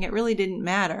morning, it really didn't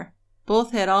matter.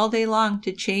 Both had all day long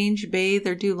to change, bathe,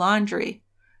 or do laundry.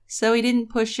 So he didn't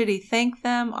push it. He thanked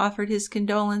them, offered his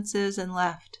condolences, and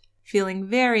left, feeling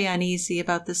very uneasy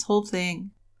about this whole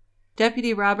thing.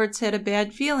 Deputy Roberts had a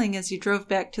bad feeling as he drove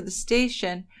back to the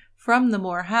station from the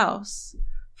Moore house.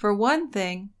 For one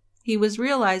thing, he was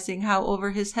realizing how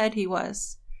over his head he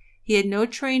was. He had no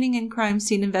training in crime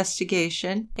scene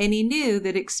investigation, and he knew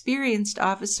that experienced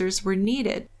officers were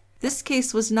needed. This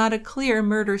case was not a clear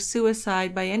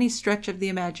murder-suicide by any stretch of the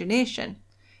imagination.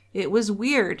 It was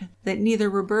weird that neither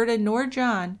Roberta nor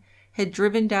John had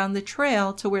driven down the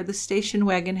trail to where the station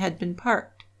wagon had been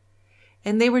parked.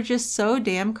 And they were just so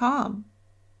damn calm.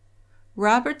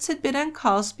 Roberts had been on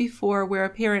calls before where a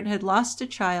parent had lost a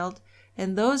child,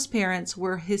 and those parents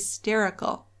were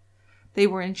hysterical. They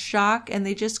were in shock, and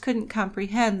they just couldn't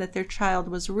comprehend that their child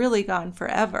was really gone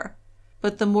forever.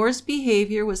 But the Moore's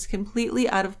behavior was completely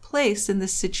out of place in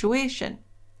this situation,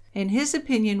 and his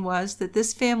opinion was that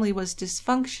this family was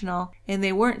dysfunctional and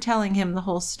they weren't telling him the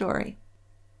whole story.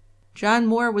 John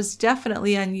Moore was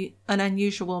definitely an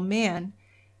unusual man.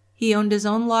 He owned his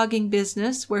own logging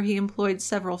business where he employed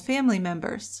several family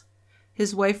members.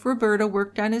 His wife Roberta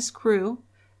worked on his crew,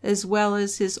 as well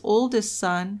as his oldest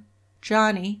son,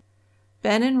 Johnny.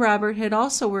 Ben and Robert had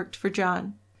also worked for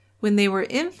John. When they were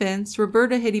infants,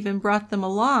 Roberta had even brought them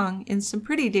along in some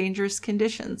pretty dangerous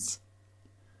conditions.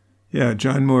 Yeah,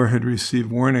 John Moore had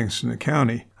received warnings from the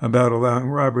county about allowing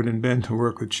Robert and Ben to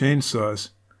work with chainsaws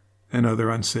and other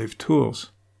unsafe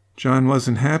tools. John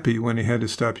wasn't happy when he had to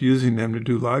stop using them to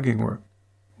do logging work.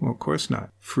 Well, of course not.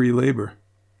 Free labor.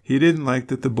 He didn't like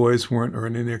that the boys weren't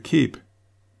earning their keep.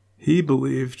 He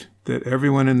believed that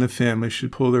everyone in the family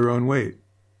should pull their own weight.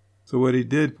 So what he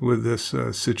did with this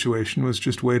situation was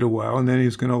just wait a while, and then he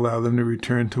was going to allow them to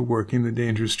return to working the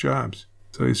dangerous jobs.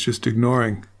 So he's just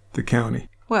ignoring the county.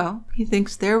 Well, he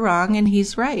thinks they're wrong, and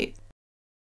he's right.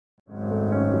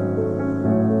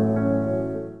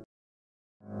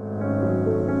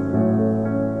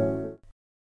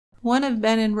 One of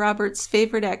Ben and Robert's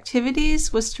favorite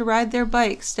activities was to ride their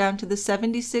bikes down to the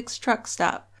 76 truck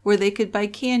stop, where they could buy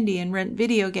candy and rent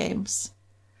video games.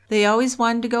 They always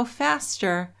wanted to go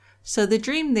faster, so the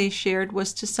dream they shared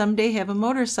was to someday have a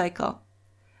motorcycle.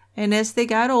 And as they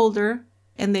got older,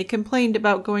 and they complained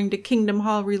about going to Kingdom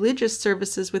Hall religious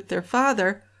services with their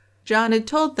father, John had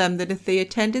told them that if they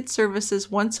attended services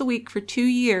once a week for 2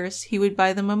 years, he would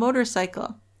buy them a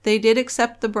motorcycle. They did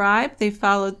accept the bribe, they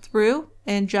followed through,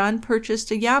 and John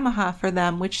purchased a Yamaha for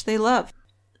them, which they loved.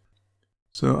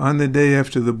 So on the day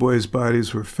after the boys'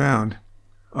 bodies were found,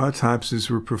 autopsies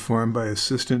were performed by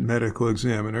Assistant Medical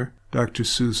Examiner Dr.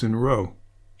 Susan Rowe.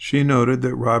 She noted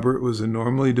that Robert was a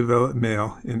normally developed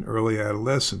male in early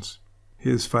adolescence. He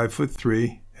is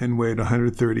 5'3" and weighed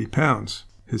 130 pounds.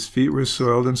 His feet were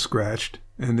soiled and scratched,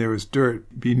 and there was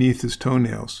dirt beneath his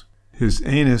toenails. His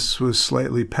anus was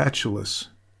slightly patulous,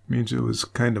 means it was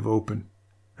kind of open,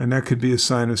 and that could be a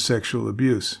sign of sexual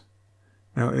abuse.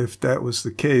 Now, if that was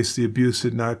the case, the abuse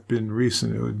had not been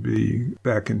recent. It would be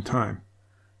back in time.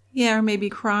 Yeah, or maybe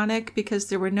chronic because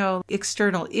there were no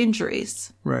external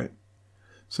injuries. Right.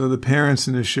 So the parents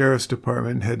in the sheriff's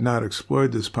department had not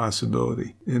explored this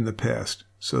possibility in the past,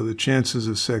 so the chances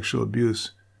of sexual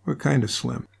abuse were kind of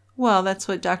slim. Well, that's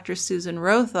what Dr. Susan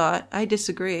Rowe thought. I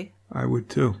disagree. I would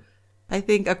too. I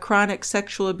think a chronic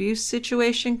sexual abuse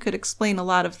situation could explain a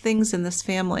lot of things in this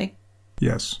family.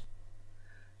 Yes.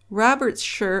 Robert's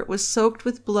shirt was soaked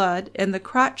with blood, and the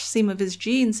crotch seam of his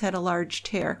jeans had a large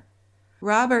tear.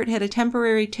 Robert had a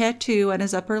temporary tattoo on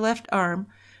his upper left arm,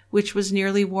 which was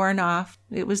nearly worn off.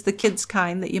 It was the kid's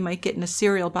kind that you might get in a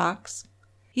cereal box.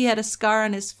 He had a scar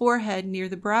on his forehead near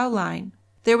the brow line.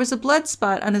 There was a blood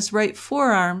spot on his right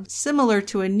forearm, similar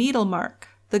to a needle mark.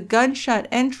 The gunshot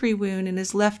entry wound in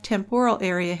his left temporal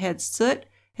area had soot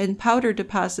and powder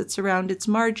deposits around its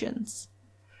margins.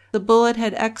 The bullet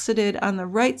had exited on the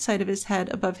right side of his head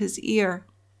above his ear.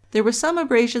 There were some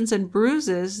abrasions and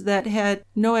bruises that had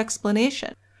no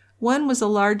explanation. One was a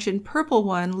large and purple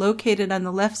one located on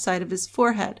the left side of his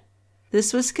forehead.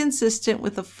 This was consistent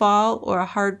with a fall or a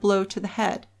hard blow to the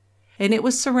head, and it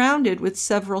was surrounded with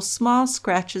several small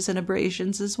scratches and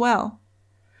abrasions as well.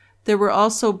 There were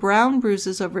also brown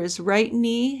bruises over his right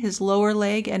knee, his lower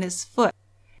leg, and his foot,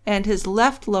 and his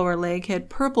left lower leg had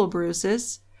purple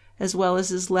bruises, as well as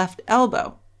his left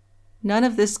elbow. None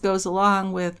of this goes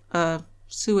along with a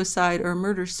suicide or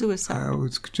murder-suicide. I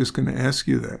was just going to ask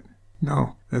you that.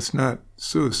 No, that's not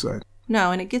suicide.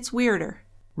 No, and it gets weirder.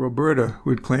 Roberta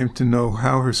would claim to know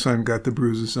how her son got the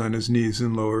bruises on his knees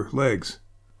and lower legs.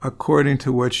 According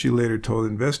to what she later told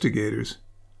investigators,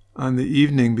 on the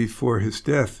evening before his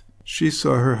death, she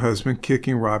saw her husband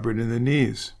kicking Robert in the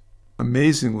knees.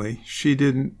 Amazingly, she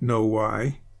didn't know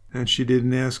why, and she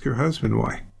didn't ask her husband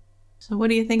why. So what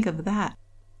do you think of that?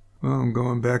 Well, I'm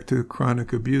going back to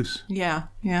chronic abuse. Yeah.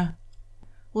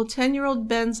 Well, 10-year-old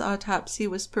Ben's autopsy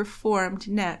was performed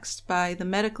next by the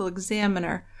medical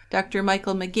examiner, Dr.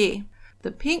 Michael McGee.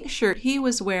 The pink shirt he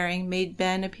was wearing made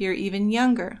Ben appear even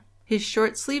younger. His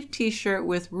short-sleeved t-shirt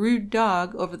with "Rude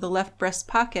Dog" over the left breast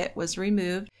pocket was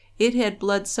removed. It had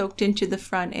blood soaked into the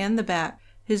front and the back.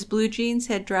 His blue jeans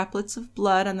had droplets of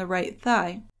blood on the right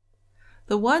thigh.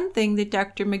 The one thing that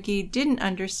Dr. McGee didn't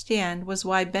understand was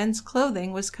why Ben's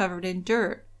clothing was covered in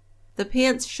dirt. The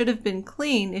pants should have been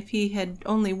clean if he had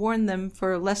only worn them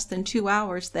for less than 2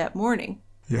 hours that morning.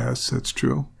 Yes, that's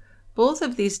true. Both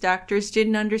of these doctors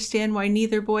didn't understand why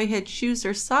neither boy had shoes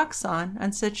or socks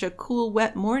on such a cool,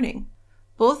 wet morning.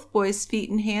 Both boys' feet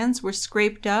and hands were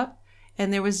scraped up,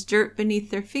 and there was dirt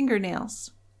beneath their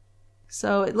fingernails.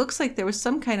 So it looks like there was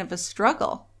some kind of a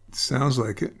struggle. Sounds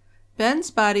like it.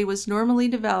 Ben's body was normally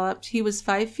developed. He was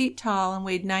 5 feet tall and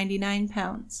weighed 99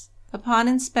 pounds. Upon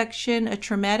inspection, a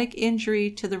traumatic injury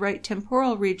to the right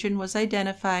temporal region was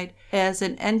identified as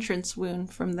an entrance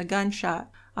wound from the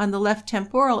gunshot. On the left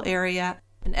temporal area,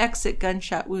 an exit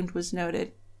gunshot wound was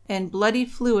noted, and bloody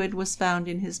fluid was found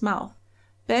in his mouth.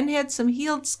 Ben had some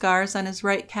healed scars on his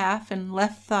right calf and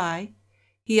left thigh.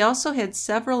 He also had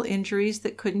several injuries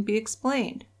that couldn't be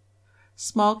explained.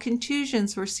 Small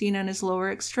contusions were seen on his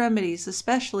lower extremities,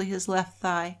 especially his left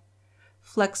thigh.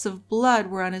 Flecks of blood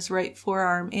were on his right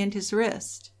forearm and his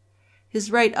wrist.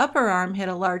 His right upper arm had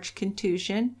a large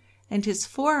contusion, and his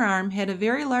forearm had a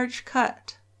very large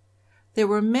cut. There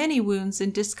were many wounds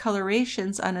and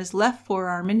discolorations on his left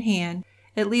forearm and hand,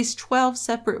 at least 12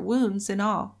 separate wounds in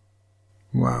all.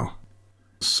 Wow.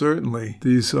 Certainly,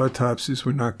 these autopsies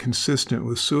were not consistent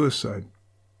with suicide.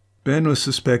 Ben was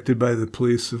suspected by the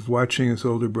police of watching his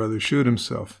older brother shoot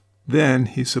himself. Then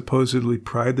he supposedly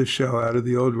pried the shell out of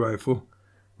the old rifle,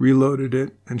 reloaded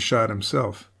it, and shot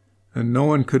himself. And no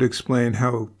one could explain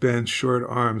how Ben's short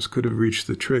arms could have reached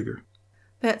the trigger.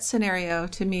 That scenario,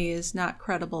 to me, is not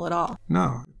credible at all.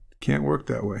 No, it can't work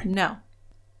that way. No.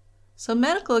 So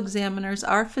medical examiners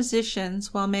are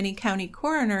physicians, while many county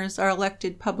coroners are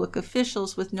elected public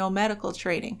officials with no medical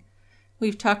training.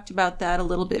 We've talked about that a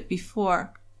little bit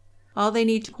before. All they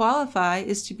need to qualify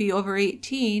is to be over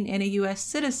 18 and a U.S.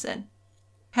 citizen.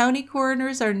 County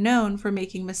coroners are known for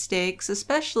making mistakes,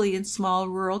 especially in small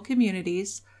rural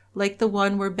communities, like the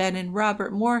one where Ben and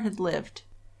Robert Moore had lived.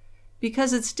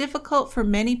 Because it's difficult for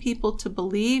many people to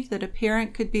believe that a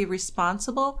parent could be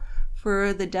responsible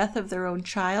for the death of their own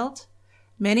child,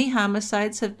 many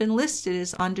homicides have been listed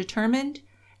as undetermined,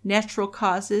 natural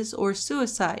causes, or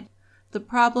suicide. The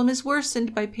problem is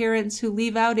worsened by parents who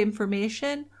leave out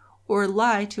information or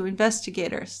lie to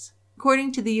investigators.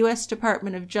 According to the U.S.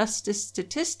 Department of Justice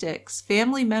statistics,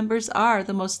 family members are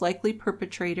the most likely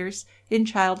perpetrators in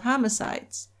child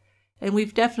homicides. And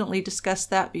we've definitely discussed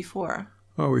that before.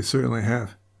 Oh, we certainly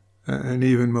have. And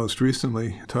even most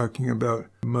recently, talking about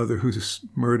a mother who's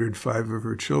murdered 5 of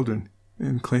her children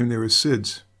and claimed they were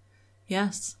SIDS.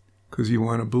 Yes. Because you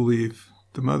want to believe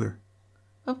the mother.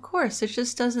 Of course, it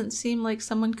just doesn't seem like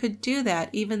someone could do that,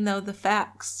 even though the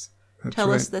facts That's tell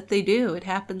right. us that they do. It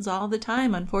happens all the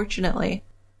time, unfortunately.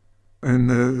 And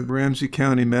the Ramsey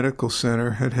County Medical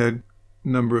Center had a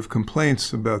number of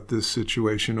complaints about this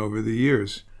situation over the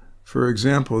years. For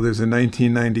example, there's a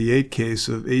 1998 case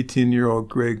of 18-year-old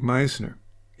Greg Meisner.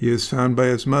 He is found by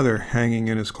his mother hanging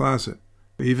in his closet.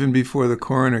 Even before the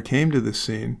coroner came to the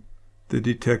scene, the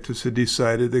detectives had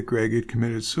decided that Greg had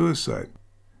committed suicide.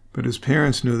 But his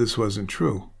parents knew this wasn't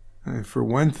true. And for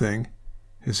one thing,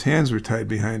 his hands were tied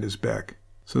behind his back.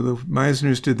 So the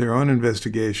Meisners did their own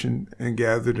investigation and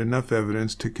gathered enough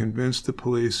evidence to convince the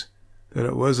police that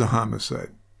it was a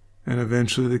homicide. And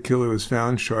eventually the killer was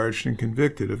found, charged, and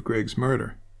convicted of Greg's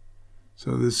murder.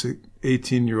 So this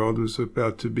 18-year-old was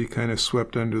about to be kind of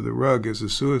swept under the rug as a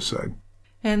suicide.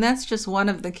 And that's just one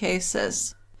of the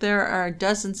cases. There are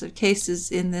dozens of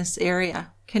cases in this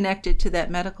area connected to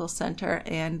that medical center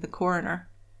and the coroner.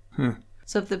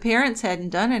 So if the parents hadn't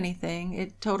done anything,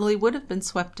 it totally would have been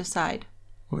swept aside.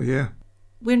 Well, yeah.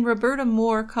 When Roberta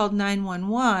Moore called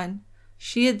 911,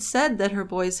 she had said that her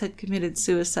boys had committed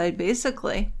suicide,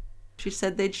 basically. She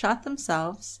said they'd shot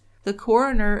themselves. The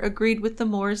coroner agreed with the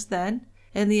Moores then,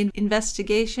 and the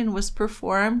investigation was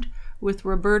performed with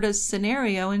Roberta's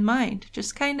scenario in mind,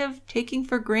 just kind of taking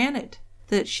for granted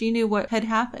that she knew what had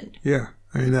happened. Yeah.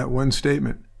 I mean, that one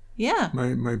statement. Yeah.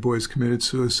 My boys committed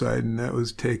suicide, and that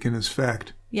was taken as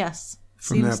fact. Yes.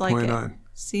 From that point on.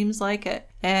 Seems like it.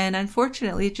 And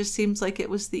unfortunately, it just seems like it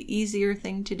was the easier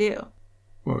thing to do.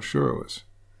 Well, sure it was.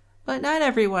 But not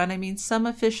everyone. I mean, some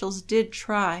officials did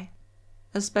try.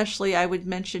 Especially, I would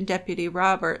mention Deputy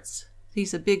Roberts.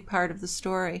 He's a big part of the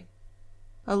story.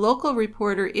 A local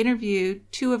reporter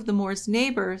interviewed 2 of the Moores'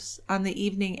 neighbors on the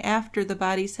evening after the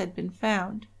bodies had been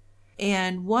found.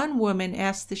 And one woman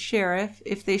asked the sheriff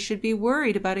if they should be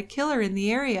worried about a killer in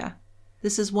the area.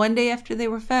 This is one day after they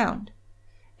were found.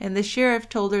 And the sheriff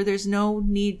told her there's no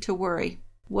need to worry. It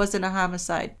wasn't a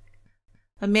homicide.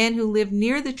 A man who lived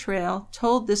near the trail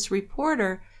told this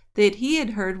reporter that he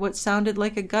had heard what sounded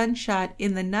like a gunshot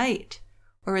in the night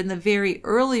or in the very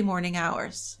early morning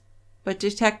hours. But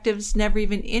detectives never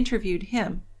even interviewed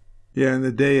him. Yeah, and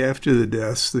the day after the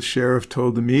deaths, the sheriff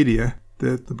told the media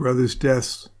that the brothers'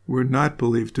 deaths were not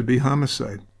believed to be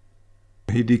homicide.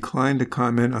 He declined to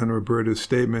comment on Roberta's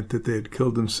statement that they had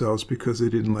killed themselves because they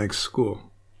didn't like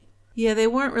school. Yeah, they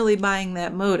weren't really buying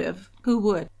that motive. Who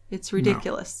would? It's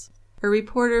ridiculous. No. A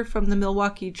reporter from the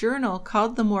Milwaukee Journal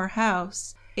called the Moore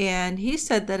house, and he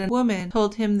said that a woman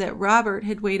told him that Robert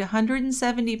had weighed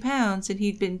 170 pounds and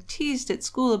he'd been teased at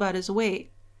school about his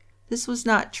weight. This was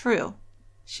not true.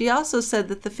 She also said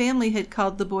that the family had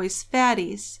called the boys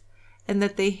fatties, and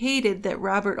that they hated that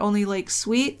Robert only liked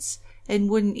sweets and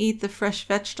wouldn't eat the fresh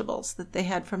vegetables that they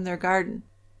had from their garden.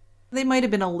 They might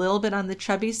have been a little bit on the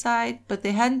chubby side, but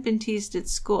they hadn't been teased at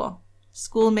school.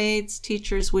 Schoolmates,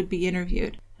 teachers would be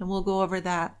interviewed, and we'll go over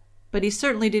that. But he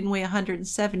certainly didn't weigh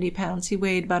 170 pounds. He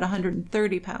weighed about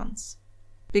 130 pounds.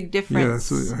 Big difference.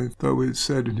 Yeah, that's what I thought we had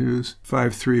said. He was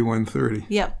 5'3", 130.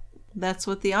 Yep, that's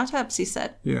what the autopsy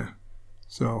said. Yeah,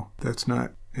 so that's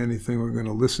not anything we're going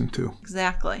to listen to.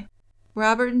 Exactly.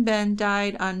 Robert and Ben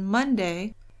died on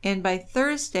Monday, and by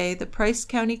Thursday, the Price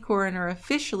County coroner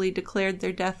officially declared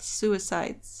their deaths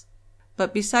suicides.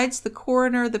 But besides the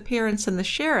coroner, the parents, and the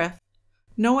sheriff,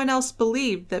 no one else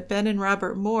believed that Ben and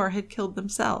Robert Moore had killed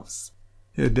themselves.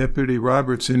 Yeah, Deputy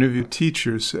Roberts interviewed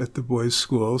teachers at the boys'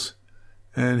 schools,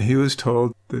 and he was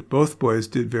told that both boys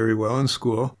did very well in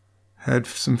school, had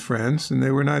some friends, and they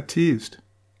were not teased.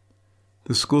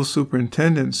 The school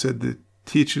superintendent said that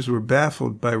teachers were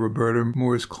baffled by Roberta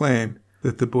Moore's claim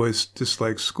that the boys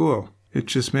disliked school. It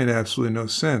just made absolutely no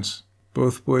sense.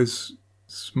 Both boys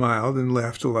smiled and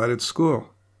laughed a lot at school.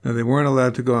 Now, they weren't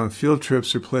allowed to go on field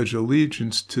trips or pledge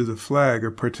allegiance to the flag or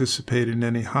participate in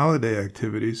any holiday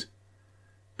activities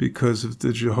because of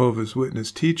the Jehovah's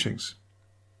Witness teachings.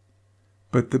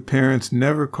 But the parents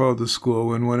never called the school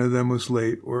when one of them was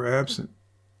late or absent,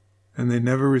 and they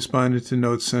never responded to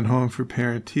notes sent home for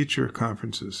parent-teacher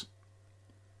conferences.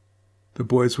 The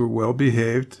boys were well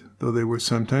behaved, though they were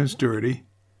sometimes dirty,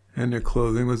 and their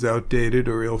clothing was outdated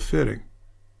or ill-fitting.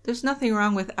 There's nothing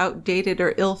wrong with outdated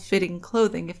or ill-fitting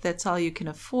clothing if that's all you can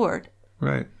afford.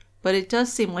 Right. But it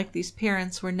does seem like these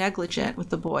parents were negligent with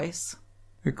the boys.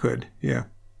 It could, yeah.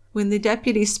 When the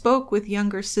deputy spoke with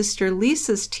younger sister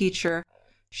Lisa's teacher,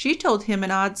 she told him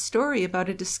an odd story about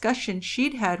a discussion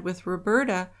she'd had with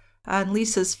Roberta on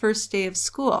Lisa's first day of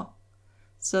school.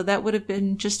 So that would have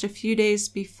been just a few days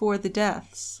before the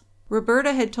deaths.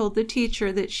 Roberta had told the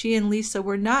teacher that she and Lisa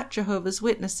were not Jehovah's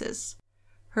Witnesses.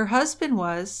 Her husband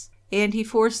was, and he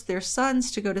forced their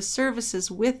sons to go to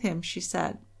services with him, she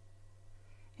said.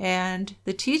 And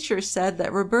the teacher said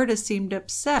that Roberta seemed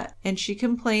upset, and she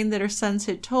complained that her sons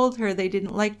had told her they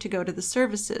didn't like to go to the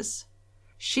services.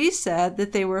 She said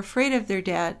that they were afraid of their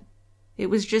dad. It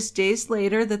was just days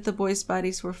later that the boys'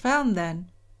 bodies were found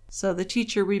then, so the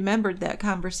teacher remembered that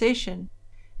conversation.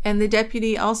 And the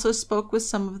deputy also spoke with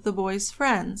some of the boys'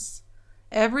 friends.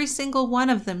 Every single one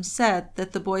of them said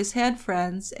that the boys had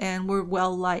friends and were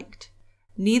well liked.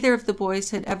 Neither of the boys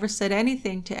had ever said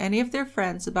anything to any of their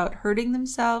friends about hurting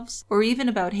themselves or even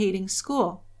about hating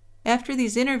school. After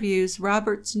these interviews,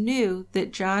 Roberts knew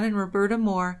that John and Roberta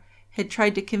Moore had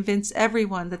tried to convince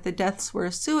everyone that the deaths were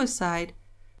a suicide,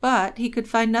 but he could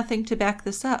find nothing to back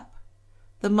this up.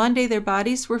 The Monday their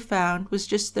bodies were found was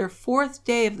just their 4th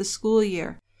day of the school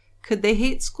year. Could they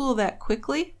hate school that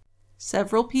quickly?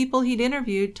 Several people he'd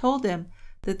interviewed told him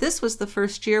that this was the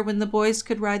first year when the boys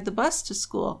could ride the bus to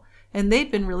school, and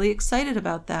they'd been really excited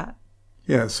about that.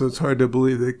 Yeah, so it's hard to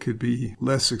believe they could be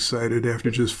less excited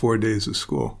after just 4 days of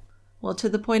school. Well, to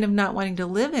the point of not wanting to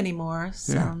live anymore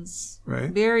sounds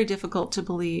very difficult to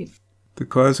believe. The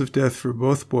cause of death for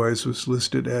both boys was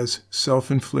listed as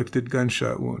self-inflicted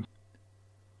gunshot wound.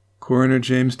 Coroner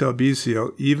James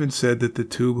Dalbisio even said that the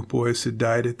two boys had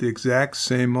died at the exact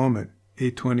same moment,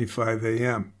 8:25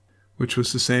 a.m., which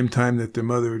was the same time that their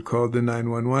mother had called the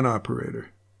 911 operator.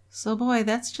 So, boy,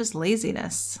 that's just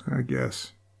laziness. I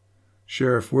guess.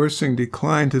 Sheriff Worsing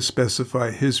declined to specify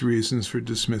his reasons for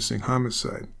dismissing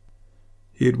homicide.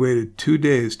 He had waited 2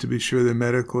 days to be sure the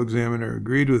medical examiner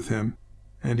agreed with him,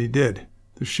 and he did.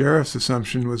 The sheriff's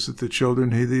assumption was that the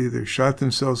children had either shot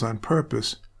themselves on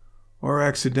purpose or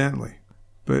accidentally.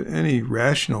 But any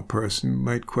rational person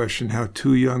might question how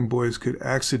 2 young boys could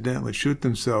accidentally shoot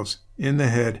themselves in the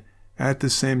head at the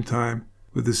same time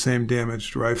with the same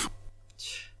damaged rifle.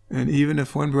 And even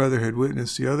if one brother had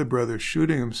witnessed the other brother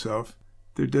shooting himself,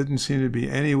 there didn't seem to be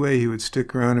any way he would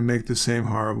stick around and make the same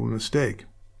horrible mistake.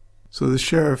 So the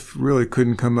sheriff really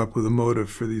couldn't come up with a motive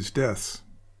for these deaths.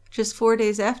 Just 4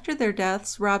 days after their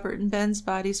deaths, Robert and Ben's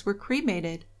bodies were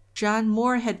cremated. John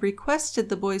Moore had requested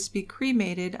the boys be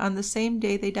cremated on the same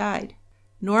day they died.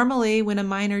 Normally, when a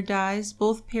minor dies,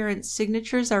 both parents'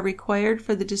 signatures are required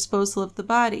for the disposal of the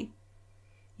body.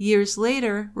 Years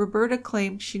later, Roberta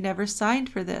claimed she never signed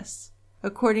for this.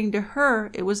 According to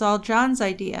her, it was all John's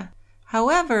idea.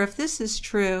 However, if this is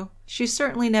true, she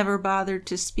certainly never bothered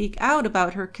to speak out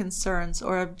about her concerns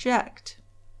or object.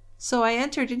 So I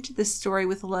entered into this story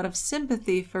with a lot of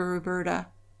sympathy for Roberta,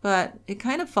 but it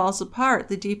kind of falls apart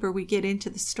the deeper we get into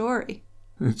the story.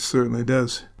 It certainly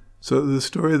does. So the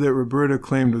story that Roberta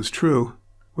claimed was true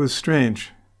was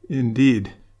strange.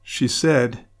 Indeed, she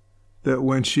said that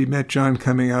when she met John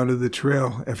coming out of the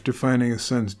trail after finding his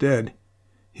sons dead,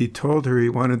 he told her he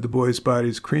wanted the boys'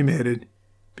 bodies cremated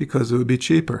because it would be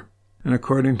cheaper. And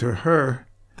according to her,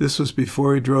 this was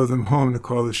before he drove them home to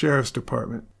call the sheriff's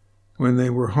department. When they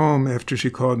were home after she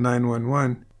called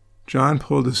 911, John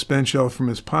pulled a spent shell from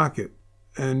his pocket,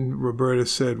 and Roberta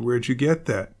said, "Where'd you get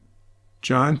that?"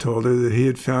 John told her that he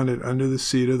had found it under the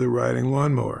seat of the riding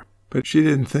lawnmower, but she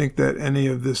didn't think that any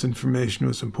of this information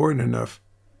was important enough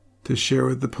to share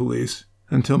with the police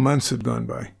until months had gone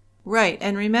by. Right,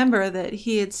 and remember that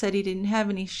he had said he didn't have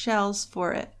any shells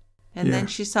for it. And then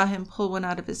she saw him pull one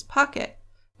out of his pocket,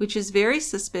 which is very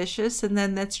suspicious, and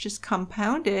then that's just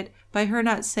compounded by her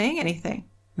not saying anything.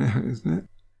 Isn't it?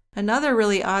 Another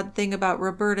really odd thing about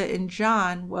Roberta and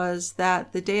John was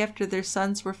that the day after their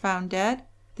sons were found dead,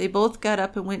 they both got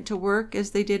up and went to work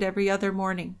as they did every other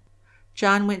morning.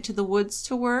 John went to the woods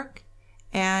to work,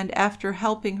 and after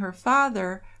helping her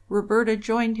father, Roberta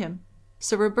joined him.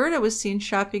 So Roberta was seen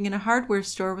shopping in a hardware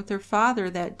store with her father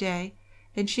that day,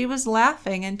 and she was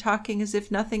laughing and talking as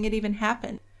if nothing had even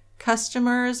happened.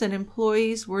 Customers and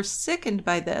employees were sickened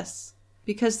by this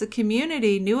because the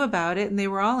community knew about it and they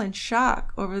were all in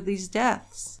shock over these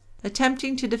deaths.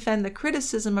 Attempting to defend the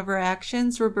criticism of her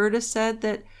actions, Roberta said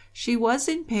that she was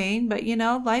in pain, but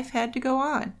life had to go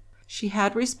on. She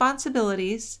had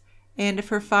responsibilities, and if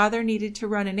her father needed to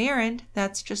run an errand,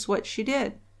 that's just what she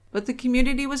did. But the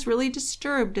community was really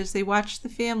disturbed as they watched the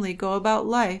family go about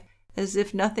life as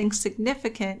if nothing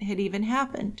significant had even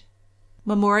happened.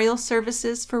 Memorial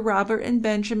services for Robert and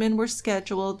Benjamin were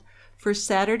scheduled for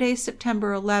Saturday,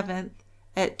 September 11th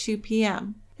at 2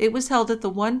 p.m. It was held at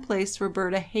the one place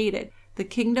Roberta hated, the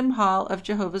Kingdom Hall of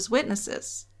Jehovah's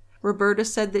Witnesses. Roberta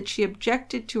said that she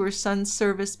objected to her son's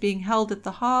service being held at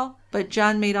the hall, but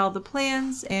John made all the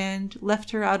plans and left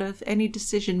her out of any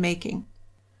decision-making.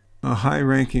 A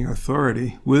high-ranking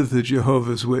authority with the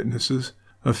Jehovah's Witnesses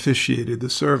officiated the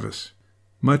service.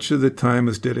 Much of the time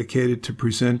was dedicated to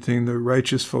presenting the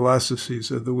righteous philosophies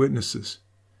of the witnesses,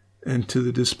 and to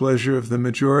the displeasure of the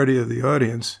majority of the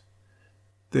audience,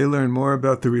 they learned more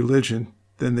about the religion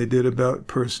than they did about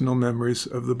personal memories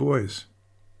of the boys.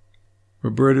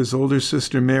 Roberta's older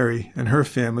sister Mary and her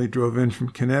family drove in from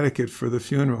Connecticut for the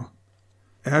funeral.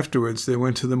 Afterwards, they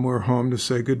went to the Moore home to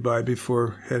say goodbye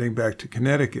before heading back to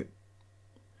Connecticut.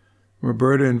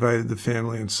 Roberta invited the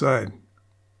family inside.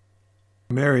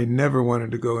 Mary never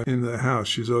wanted to go into the house.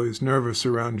 She was always nervous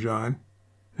around John,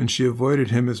 and she avoided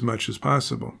him as much as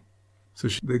possible. So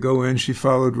they go in, she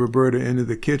followed Roberta into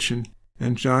the kitchen,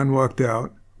 and John walked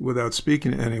out without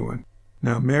speaking to anyone.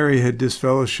 Now, Mary had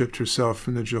disfellowshipped herself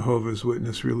from the Jehovah's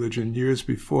Witness religion years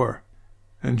before,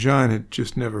 and John had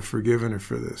just never forgiven her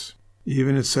for this.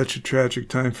 Even at such a tragic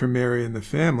time for Mary and the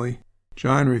family,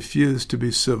 John refused to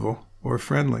be civil or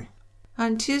friendly.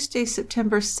 On Tuesday,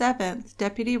 September 7th,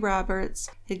 Deputy Roberts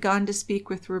had gone to speak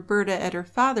with Roberta at her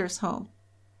father's home.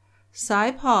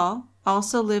 Cy Paul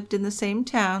also lived in the same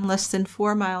town, less than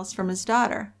 4 miles from his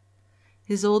daughter.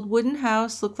 His old wooden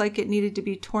house looked like it needed to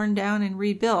be torn down and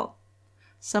rebuilt.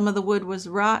 Some of the wood was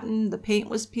rotten, the paint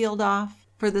was peeled off.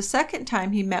 For the second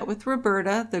time he met with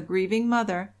Roberta, the grieving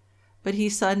mother, but he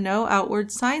saw no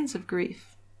outward signs of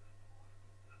grief.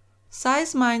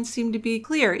 Cy's mind seemed to be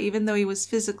clear even though he was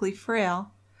physically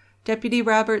frail. Deputy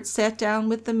Roberts sat down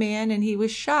with the man and he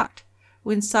was shocked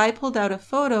when Cy pulled out a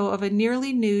photo of a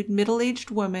nearly nude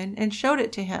middle-aged woman and showed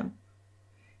it to him.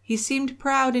 He seemed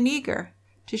proud and eager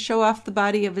to show off the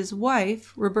body of his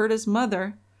wife, Roberta's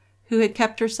mother, who had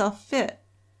kept herself fit.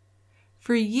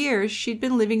 For years, she'd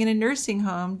been living in a nursing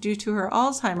home due to her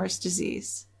Alzheimer's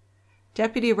disease.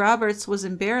 Deputy Roberts was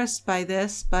embarrassed by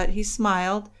this, but he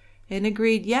smiled and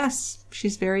agreed, yes,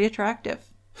 she's very attractive.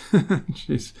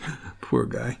 Jeez, poor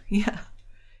guy. Yeah.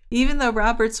 Even though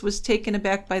Roberts was taken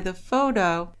aback by the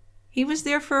photo, he was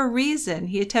there for a reason.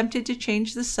 He attempted to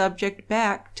change the subject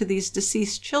back to these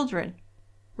deceased children.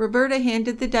 Roberta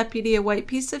handed the deputy a white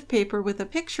piece of paper with a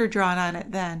picture drawn on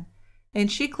it then,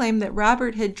 and she claimed that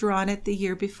Robert had drawn it the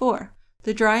year before.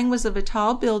 The drawing was of a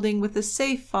tall building with a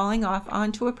safe falling off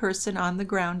onto a person on the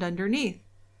ground underneath.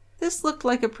 This looked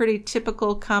like a pretty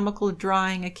typical comical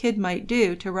drawing a kid might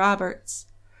do to Roberts.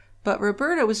 But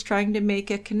Roberta was trying to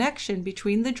make a connection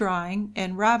between the drawing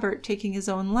and Robert taking his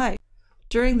own life.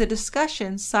 During the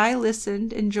discussion, Cy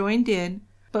listened and joined in,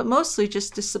 but mostly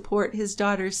just to support his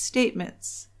daughter's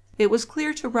statements. It was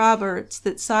clear to Roberts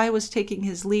that Cy was taking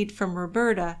his lead from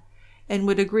Roberta and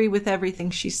would agree with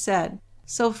everything she said.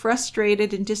 So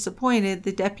frustrated and disappointed,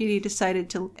 the deputy decided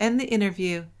to end the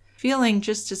interview, feeling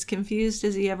just as confused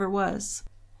as he ever was.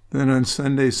 Then on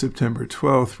Sunday, September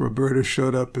 12th, Roberta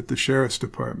showed up at the sheriff's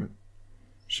department.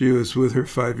 She was with her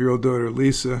 5-year-old daughter,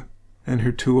 Lisa, and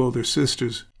her 2 older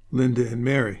sisters, Linda and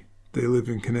Mary. They live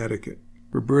in Connecticut.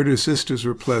 Roberta's sisters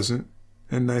were pleasant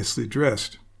and nicely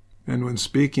dressed, and when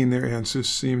speaking, their answers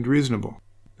seemed reasonable.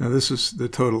 Now, this is the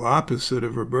total opposite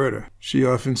of Roberta. She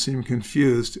often seemed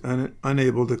confused and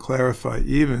unable to clarify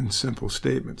even simple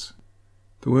statements.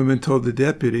 The women told the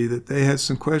deputy that they had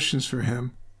some questions for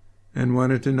him and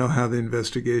wanted to know how the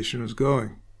investigation was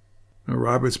going. Now,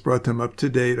 Roberts brought them up to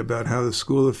date about how the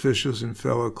school officials and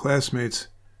fellow classmates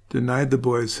denied the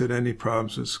boys had any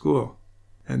problems with school,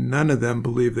 and none of them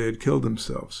believed they had killed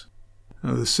themselves.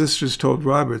 Now, the sisters told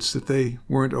Roberts that they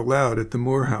weren't allowed at the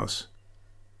Moore house,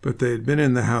 but they had been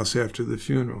in the house after the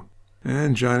funeral,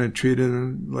 and John had treated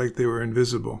them like they were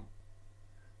invisible.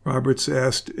 Roberts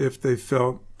asked if they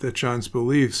felt that John's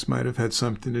beliefs might have had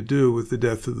something to do with the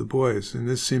death of the boys, and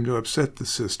this seemed to upset the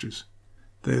sisters.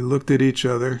 They looked at each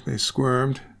other, they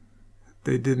squirmed.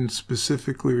 They didn't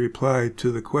specifically reply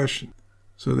to the question,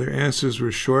 so their answers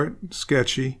were short,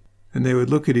 sketchy, and they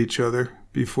would look at each other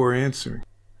before answering.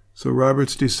 So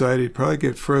Roberts decided he'd probably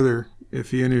get further if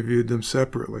he interviewed them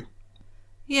separately.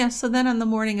 Yeah, so then on the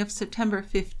morning of September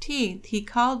 15th, he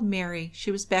called Mary. She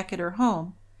was back at her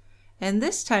home. And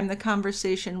this time the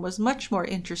conversation was much more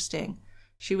interesting.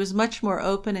 She was much more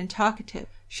open and talkative.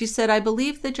 She said, "I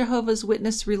believe the Jehovah's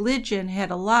Witness religion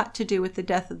had a lot to do with the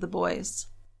death of the boys.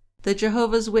 The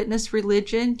Jehovah's Witness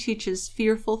religion teaches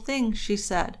fearful things," she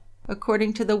said.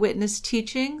 "According to the witness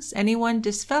teachings, anyone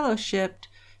disfellowshipped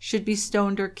should be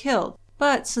stoned or killed.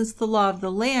 But since the law of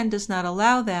the land does not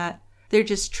allow that, They're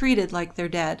just treated like they're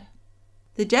dead.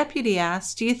 The deputy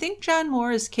asked, "Do you think John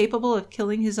Moore is capable of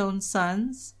killing his own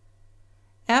sons?"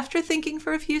 After thinking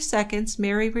for a few seconds,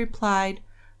 Mary replied,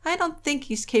 "I don't think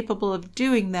he's capable of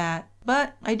doing that,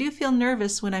 but I do feel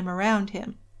nervous when I'm around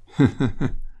him."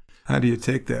 How do you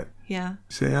take that? Yeah.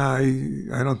 Say,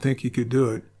 I don't think he could do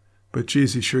it, but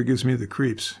geez, he sure gives me the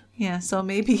creeps. Yeah, so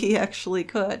maybe he actually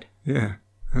could. Yeah,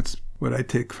 that's what I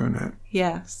take from that.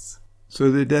 Yes.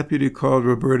 So the deputy called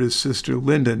Roberta's sister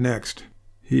Linda next.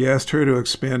 He asked her to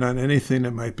expand on anything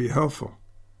that might be helpful.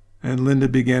 And Linda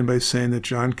began by saying that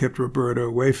John kept Roberta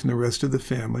away from the rest of the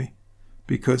family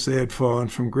because they had fallen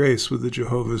from grace with the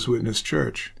Jehovah's Witness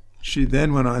Church. She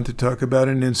then went on to talk about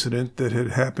an incident that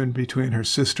had happened between her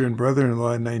sister and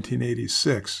brother-in-law in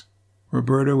 1986.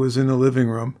 Roberta was in the living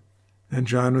room, and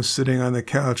John was sitting on the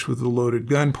couch with a loaded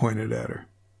gun pointed at her.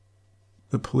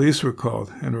 The police were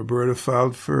called, and Roberta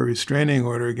filed for a restraining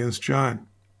order against John.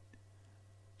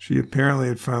 She apparently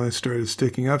had finally started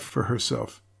sticking up for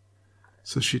herself.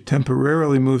 So she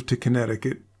temporarily moved to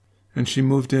Connecticut, and she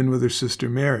moved in with her sister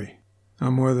Mary.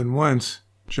 Now, more than once,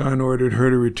 John ordered her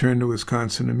to return to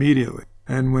Wisconsin immediately,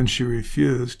 and when she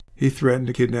refused, he threatened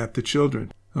to kidnap the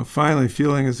children. Now, finally,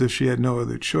 feeling as if she had no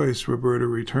other choice, Roberta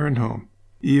returned home,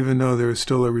 even though there was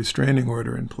still a restraining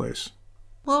order in place.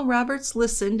 Well, Roberts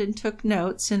listened and took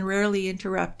notes and rarely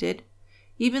interrupted.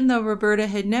 Even though Roberta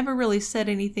had never really said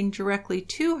anything directly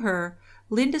to her,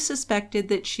 Linda suspected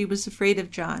that she was afraid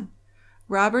of John.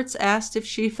 Roberts asked if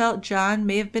she felt John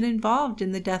may have been involved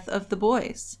in the death of the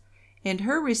boys, and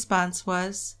her response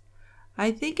was,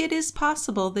 "I think it is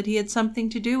possible that he had something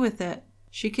to do with it."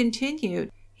 She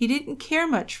continued, "He didn't care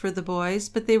much for the boys,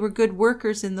 but they were good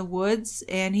workers in the woods,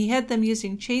 and he had them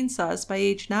using chainsaws by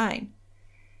age 9.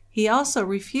 He also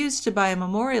refused to buy a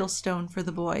memorial stone for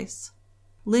the boys."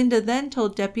 Linda then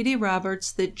told Deputy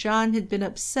Roberts that John had been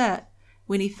upset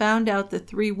when he found out the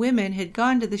 3 women had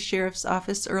gone to the sheriff's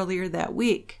office earlier that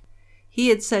week. He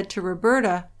had said to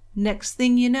Roberta, "Next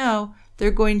thing you know,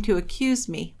 they're going to accuse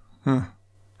me." How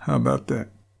about that?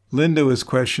 Linda was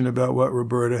questioned about what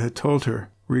Roberta had told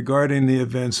her regarding the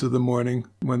events of the morning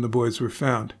when the boys were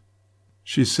found.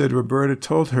 She said Roberta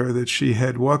told her that she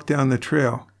had walked down the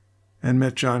trail and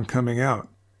met John coming out,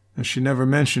 and she never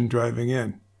mentioned driving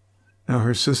in. Now,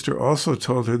 her sister also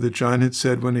told her that John had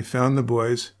said when he found the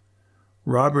boys,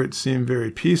 Robert seemed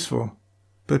very peaceful,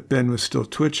 but Ben was still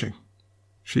twitching.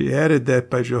 She added that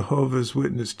by Jehovah's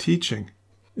Witness teaching,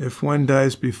 if one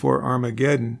dies before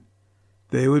Armageddon,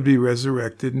 they would be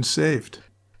resurrected and saved.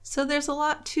 So there's a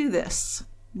lot to this.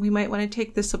 We might want to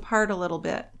take this apart a little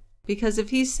bit, because if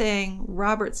he's saying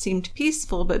Robert seemed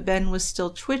peaceful but Ben was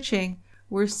still twitching,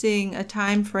 we're seeing a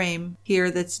time frame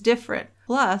here that's different.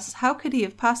 Plus, how could he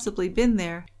have possibly been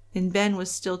there and Ben was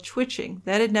still twitching?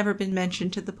 That had never been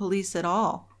mentioned to the police at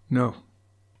all. No.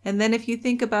 And then if you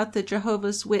think about the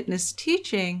Jehovah's Witness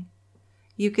teaching,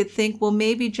 you could think, well,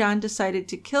 maybe John decided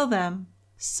to kill them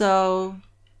so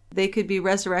they could be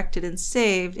resurrected and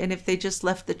saved, and if they just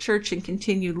left the church and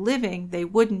continued living, they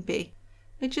wouldn't be.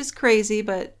 Which is crazy,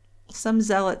 but some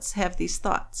zealots have these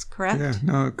thoughts, correct? Yeah,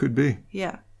 no, it could be.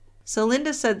 Yeah. So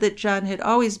Linda said that John had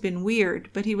always been weird,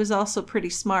 but he was also pretty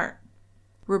smart.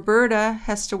 Roberta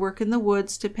has to work in the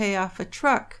woods to pay off a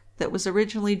truck that was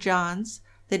originally John's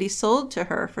that he sold to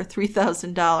her for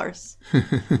 $3,000.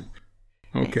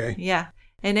 Okay. Yeah.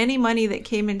 And any money that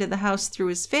came into the house through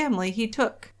his family, he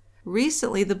took.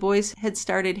 Recently, the boys had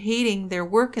started hating their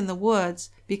work in the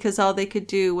woods because all they could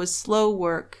do was slow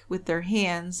work with their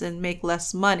hands and make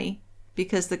less money,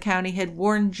 because the county had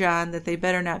warned John that they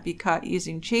better not be caught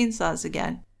using chainsaws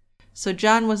again. So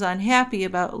John was unhappy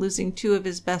about losing 2 of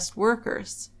his best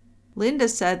workers. Linda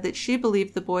said that she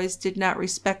believed the boys did not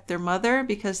respect their mother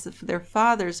because of their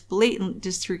father's blatant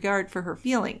disregard for her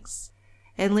feelings.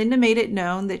 And Linda made it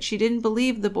known that she didn't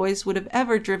believe the boys would have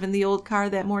ever driven the old car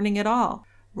that morning at all.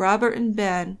 Robert and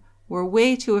Ben were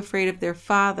way too afraid of their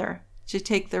father to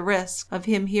take the risk of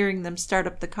him hearing them start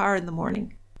up the car in the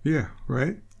morning. Yeah,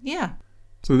 right? Yeah.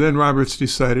 So then Roberts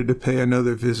decided to pay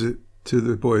another visit to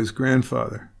the boy's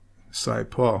grandfather, Cy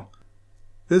Paul.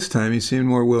 This time he seemed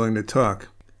more willing to talk,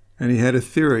 and he had a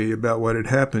theory about what had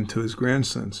happened to his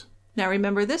grandsons. Now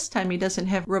remember, this time he doesn't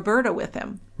have Roberta with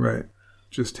him. Right,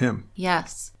 just him.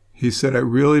 Yes. He said, I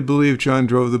really believe John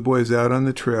drove the boys out on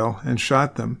the trail and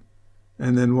shot them,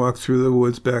 and then walked through the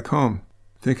woods back home.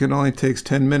 I think it only takes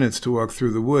 10 minutes to walk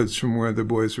through the woods from where the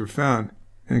boys were found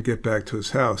and get back to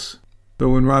his house. But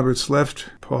when Roberts left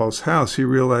Paul's house, he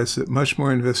realized that much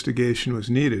more investigation was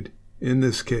needed in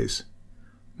this case,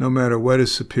 no matter what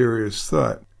his superiors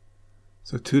thought.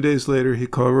 So 2 days later, he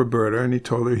called Roberta and he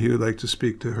told her he would like to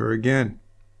speak to her again.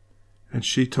 and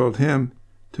she told him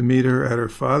to meet her at her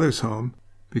father's home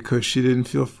because she didn't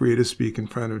feel free to speak in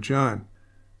front of John.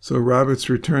 So Roberts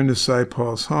returned to Cy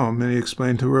Paul's home, and he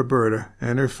explained to Roberta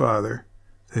and her father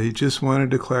that he just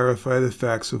wanted to clarify the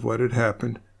facts of what had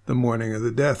happened the morning of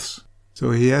the deaths.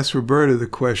 So he asked Roberta the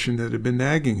question that had been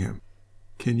nagging him.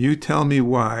 Can you tell me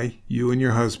why you and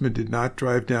your husband did not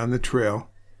drive down the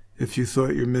trail if you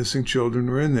thought your missing children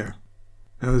were in there?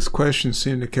 Now this question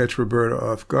seemed to catch Roberta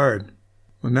off guard.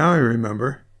 Well, now I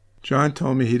remember. John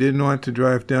told me he didn't want to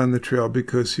drive down the trail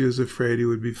because he was afraid he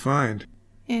would be fined.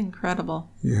 Incredible.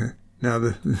 Yeah. Now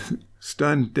the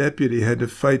stunned deputy had to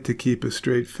fight to keep a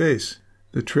straight face.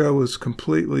 The trail was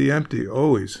completely empty,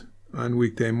 always, on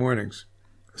weekday mornings,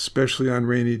 especially on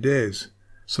rainy days.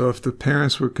 So if the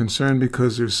parents were concerned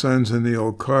because their sons in the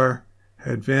old car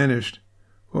had vanished,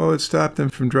 well, it stopped them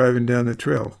from driving down the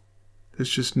trail. There's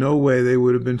just no way they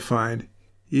would have been fined,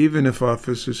 even if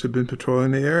officers had been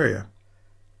patrolling the area.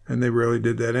 And they rarely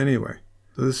did that anyway.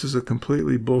 So this is a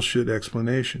completely bullshit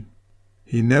explanation.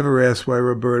 He never asked why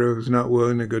Roberta was not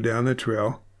willing to go down the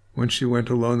trail when she went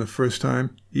alone the first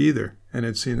time either and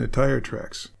had seen the tire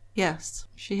tracks. Yes,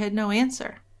 she had no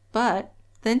answer. But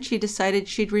then she decided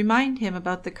she'd remind him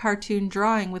about the cartoon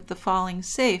drawing with the falling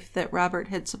safe that Robert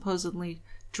had supposedly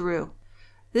drew.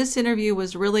 This interview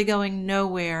was really going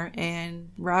nowhere, and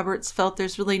Roberts felt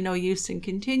there's really no use in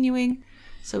continuing,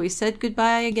 so he said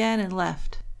goodbye again and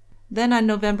left. Then on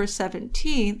November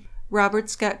 17th,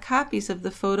 Roberts got copies of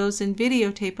the photos and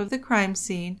videotape of the crime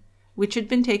scene, which had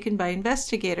been taken by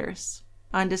investigators.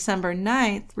 On December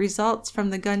 9th, results from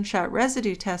the gunshot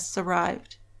residue tests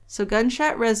arrived. So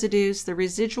gunshot residues, the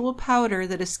residual powder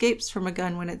that escapes from a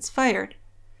gun when it's fired.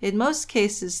 In most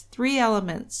cases, 3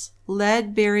 elements,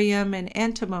 lead, barium, and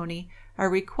antimony, are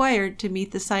required to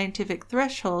meet the scientific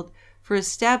threshold for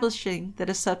establishing that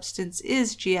a substance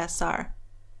is GSR.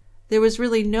 There was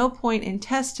really no point in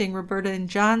testing Roberta and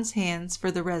John's hands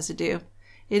for the residue.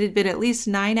 It had been at least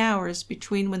 9 hours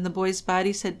between when the boys'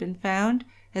 bodies had been found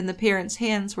and the parents'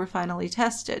 hands were finally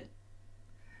tested.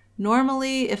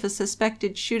 Normally, if a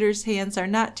suspected shooter's hands are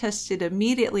not tested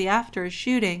immediately after a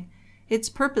shooting, it's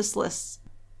purposeless.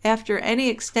 After any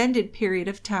extended period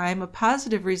of time, a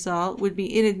positive result would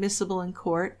be inadmissible in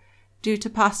court due to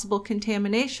possible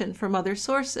contamination from other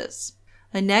sources.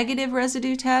 A negative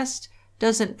residue test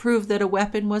doesn't prove that a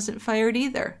weapon wasn't fired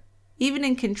either. Even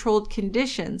in controlled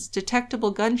conditions,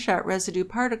 detectable gunshot residue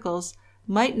particles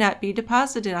might not be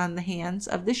deposited on the hands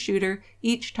of the shooter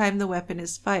each time the weapon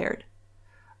is fired.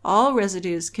 All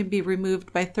residues can be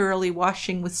removed by thoroughly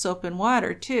washing with soap and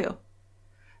water, too.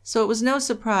 So it was no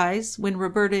surprise when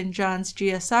Roberta and John's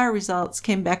GSR results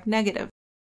came back negative.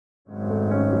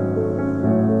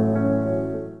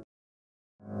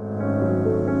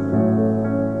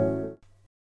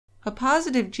 A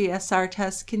positive GSR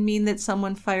test can mean that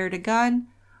someone fired a gun,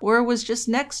 or was just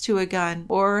next to a gun,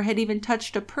 or had even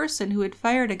touched a person who had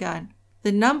fired a gun.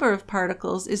 The number of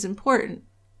particles is important.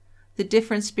 The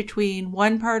difference between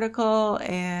 1 particle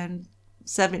and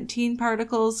 17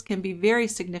 particles can be very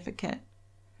significant.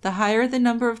 The higher the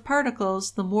number of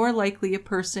particles, the more likely a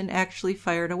person actually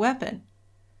fired a weapon.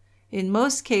 In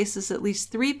most cases, at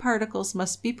least 3 particles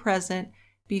must be present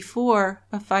before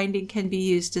a finding can be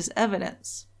used as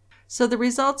evidence. So the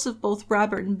results of both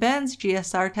Robert and Ben's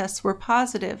GSR tests were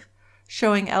positive,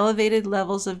 showing elevated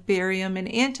levels of barium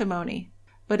and antimony,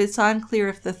 but it's unclear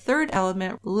if the third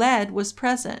element, lead, was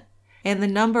present, and the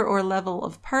number or level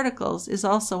of particles is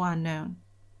also unknown.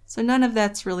 So none of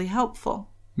that's really helpful.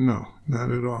 No,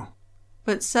 not at all.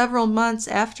 But several months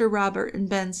after Robert and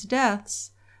Ben's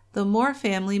deaths, the Moore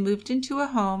family moved into a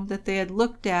home that they had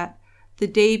looked at the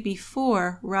day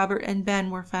before Robert and Ben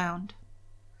were found.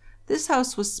 This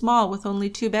house was small with only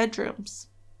 2 bedrooms.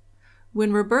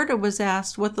 When Roberta was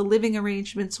asked what the living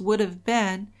arrangements would have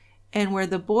been and where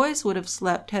the boys would have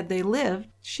slept had they lived,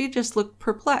 she just looked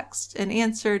perplexed and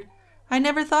answered, "I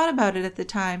never thought about it at the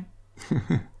time."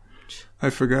 I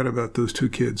forgot about those 2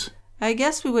 kids. "I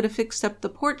guess we would have fixed up the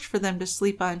porch for them to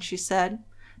sleep on," she said.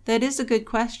 "That is a good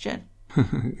question."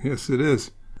 Yes, it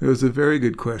is. It was a very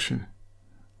good question.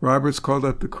 Roberts called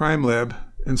up the crime lab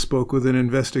and spoke with an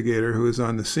investigator who was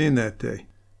on the scene that day.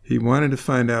 He wanted to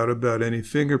find out about any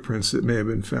fingerprints that may have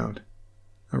been found.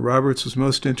 Now, Roberts was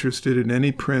most interested in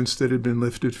any prints that had been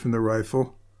lifted from the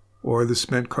rifle or the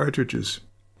spent cartridges.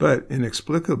 But,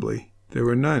 inexplicably, there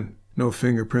were none. No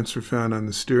fingerprints were found on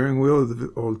the steering wheel of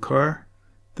the old car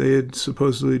they had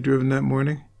supposedly driven that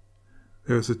morning.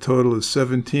 There was a total of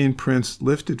 17 prints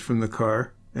lifted from the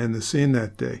car and the scene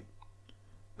that day.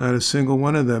 Not a single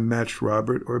one of them matched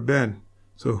Robert or Ben.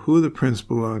 So who the prints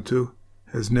belonged to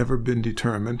has never been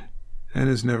determined, and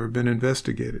has never been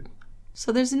investigated.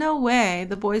 So there's no way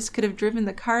the boys could have driven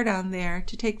the car down there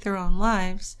to take their own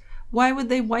lives. Why would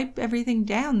they wipe everything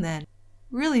down then?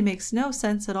 Really makes no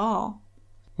sense at all.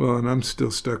 Well, and I'm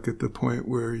still stuck at the point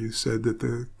where you said that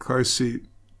the car seat,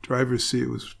 driver's seat,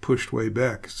 was pushed way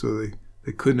back, so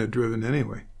they couldn't have driven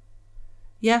anyway.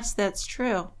 Yes, that's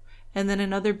true. And then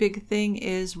another big thing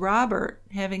is Robert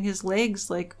having his legs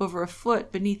like over a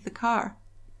foot beneath the car.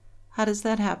 How does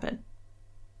that happen?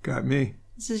 Got me.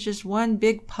 This is just one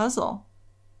big puzzle.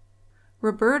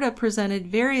 Roberta presented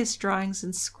various drawings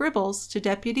and scribbles to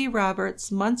Deputy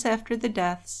Roberts months after the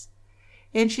deaths,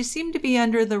 and she seemed to be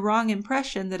under the wrong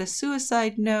impression that a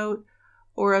suicide note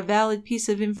or a valid piece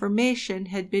of information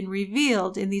had been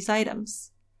revealed in these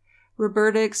items.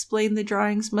 Roberta explained the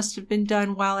drawings must have been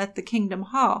done while at the Kingdom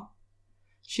Hall.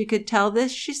 She could tell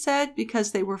this, she said,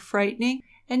 because they were frightening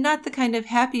and not the kind of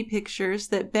happy pictures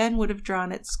that Ben would have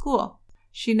drawn at school.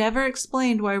 She never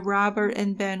explained why Robert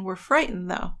and Ben were frightened,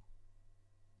 though.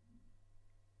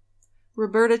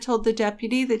 Roberta told the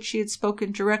deputy that she had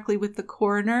spoken directly with the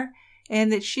coroner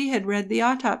and that she had read the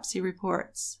autopsy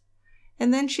reports.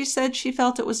 And then she said she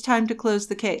felt it was time to close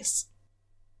the case.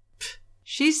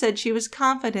 She said she was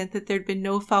confident that there'd been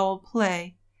no foul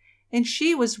play, and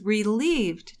she was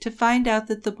relieved to find out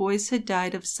that the boys had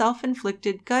died of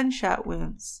self-inflicted gunshot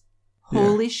wounds.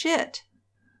 Holy shit.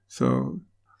 So,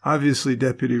 obviously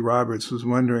Deputy Roberts was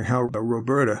wondering how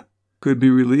Roberta could be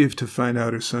relieved to find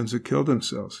out her sons had killed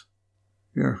themselves.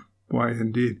 Yeah, why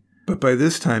indeed. But by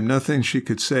this time, nothing she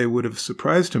could say would have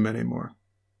surprised him anymore.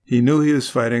 He knew he was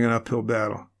fighting an uphill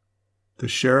battle. The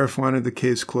sheriff wanted the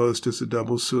case closed as a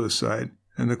double suicide,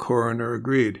 and the coroner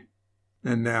agreed.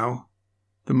 And now,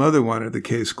 the mother wanted the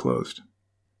case closed.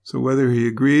 So whether he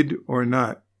agreed or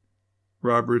not,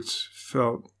 Roberts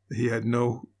felt he had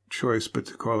no choice but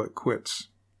to call it quits.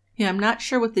 Yeah, I'm not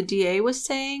sure what the DA was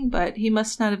saying, but he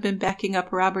must not have been backing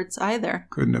up Roberts either.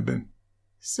 Couldn't have been.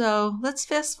 So let's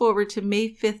fast forward to May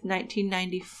 5th,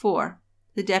 1994.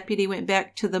 The deputy went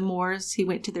back to the Moores. He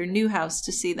went to their new house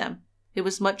to see them. It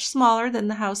was much smaller than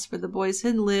the house where the boys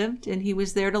had lived, and he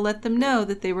was there to let them know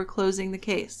that they were closing the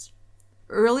case.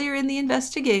 Earlier in the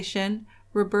investigation,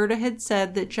 Roberta had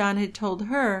said that John had told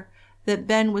her that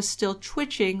Ben was still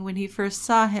twitching when he first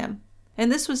saw him,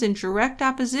 and this was in direct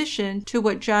opposition to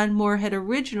what John Moore had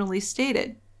originally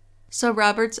stated. So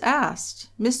Roberts asked,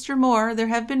 "Mr. Moore, there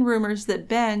have been rumors that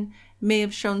Ben may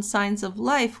have shown signs of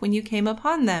life when you came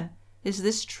upon them. Is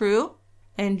this true?"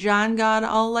 And John got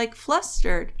all like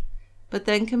flustered, but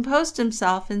then composed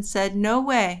himself and said, "No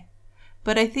way,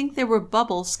 but I think there were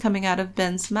bubbles coming out of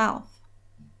Ben's mouth."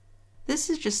 This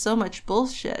is just so much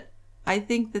bullshit. I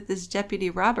think that this Deputy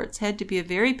Roberts had to be a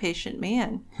very patient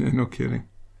man. Yeah, no kidding.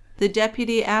 The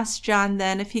deputy asked John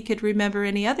then if he could remember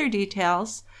any other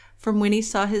details from when he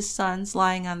saw his sons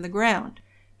lying on the ground.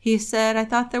 He said, "I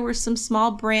thought there were some small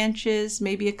branches,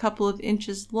 maybe a couple of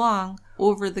inches long,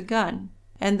 over the gun,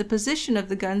 and the position of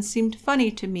the gun seemed funny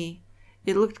to me.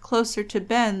 It looked closer to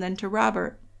Ben than to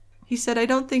Robert." He said, "I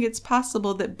don't think it's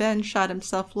possible that Ben shot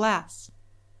himself last."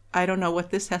 I don't know what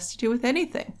this has to do with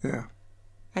anything. Yeah.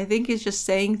 I think he's just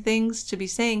saying things to be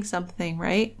saying something,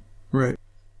 right? Right.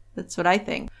 That's what I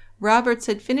think. Roberts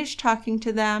had finished talking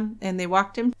to them, and they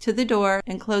walked him to the door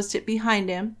and closed it behind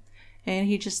him, and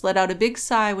he just let out a big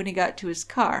sigh when he got to his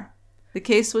car. The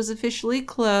case was officially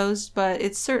closed, but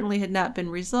it certainly had not been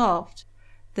resolved.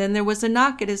 Then there was a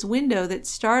knock at his window that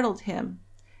startled him,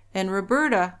 and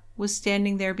Roberta was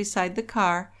standing there beside the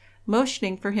car,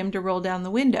 motioning for him to roll down the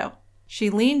window. She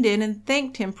leaned in and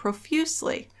thanked him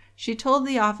profusely. She told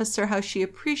the officer how she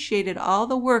appreciated all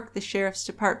the work the sheriff's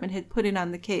department had put in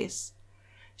on the case.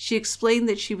 She explained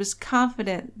that she was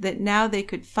confident that now they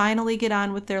could finally get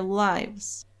on with their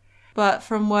lives. But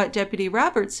from what Deputy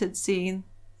Roberts had seen,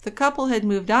 the couple had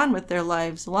moved on with their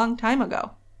lives a long time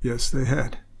ago. Yes, they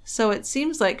had. So it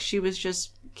seems like she was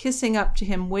just kissing up to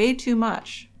him way too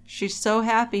much. She's so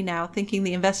happy now, thinking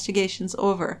the investigation's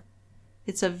over.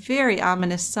 It's a very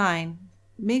ominous sign.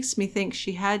 It makes me think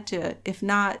she had to, if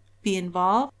not be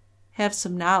involved, have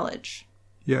some knowledge.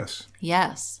 Yes.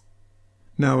 Yes.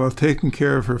 Now, while taking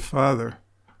care of her father,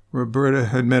 Roberta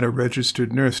had met a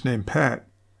registered nurse named Pat,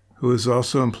 who was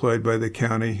also employed by the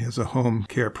county as a home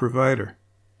care provider,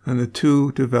 and the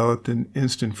two developed an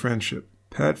instant friendship.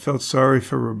 Pat felt sorry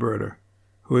for Roberta,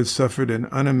 who had suffered an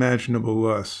unimaginable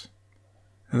loss,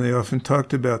 and they often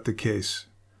talked about the case.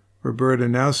 Roberta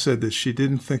now said that she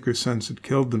didn't think her sons had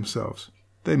killed themselves.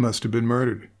 They must have been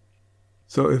murdered.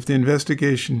 So if the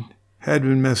investigation had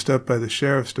been messed up by the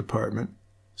sheriff's department,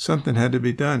 something had to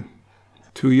be done.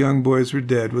 2 young boys were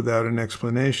dead without an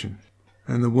explanation.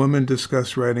 and the woman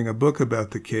discussed writing a book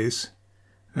about the case,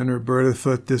 and Roberta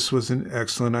thought this was an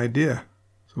excellent idea.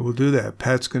 So we'll do that.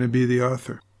 Pat's going to be the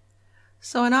author.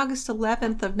 So on August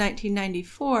 11th of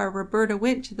 1994, Roberta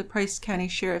went to the Price County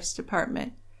Sheriff's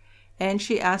Department, and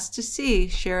she asked to see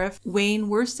Sheriff Wayne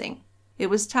Worsing. It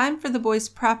was time for the boy's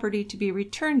property to be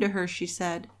returned to her, she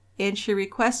said, and she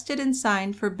requested and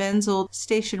signed for Ben's old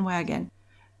station wagon.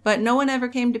 But no one ever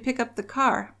came to pick up the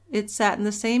car. It sat in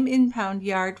the same impound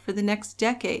yard for the next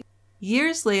decade.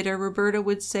 Years later, Roberta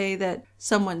would say that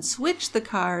someone switched the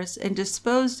cars and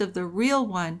disposed of the real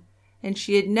one, and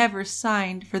she had never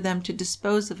signed for them to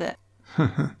dispose of it.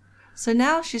 So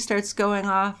now she starts going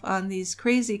off on these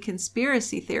crazy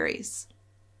conspiracy theories.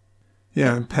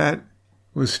 Yeah, and Pat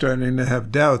was starting to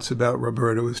have doubts about what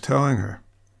Roberta was telling her.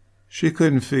 She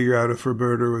couldn't figure out if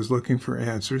Roberta was looking for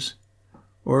answers,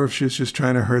 or if she was just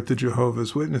trying to hurt the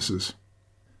Jehovah's Witnesses.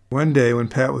 One day, when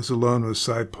Pat was alone with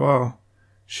Cy Paul,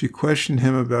 she questioned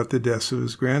him about the deaths of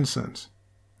his grandsons,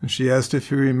 and she asked if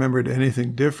he remembered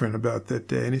anything different about that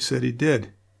day, and he said he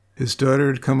did. His daughter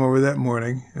had come over that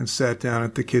morning and sat down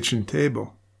at the kitchen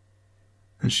table,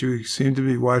 and she seemed to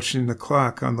be watching the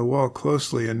clock on the wall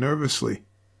closely and nervously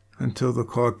until the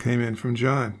call came in from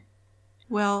John.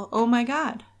 Well, oh my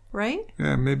God, right?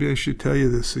 Yeah, maybe I should tell you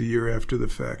this a year after the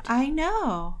fact. I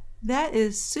know. That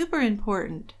is super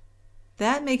important.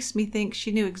 That makes me think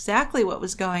she knew exactly what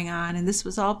was going on, and this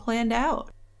was all planned out.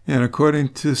 And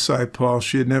according to Cy Paul,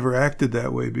 she had never acted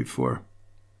that way before.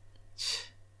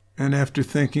 And after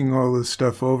thinking all this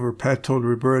stuff over, Pat told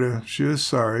Roberta she was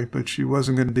sorry, but she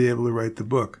wasn't going to be able to write the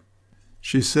book.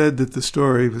 She said that the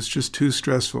story was just too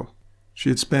stressful. She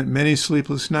had spent many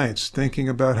sleepless nights thinking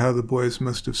about how the boys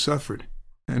must have suffered.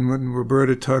 And when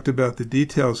Roberta talked about the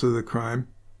details of the crime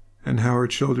and how her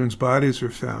children's bodies were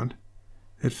found,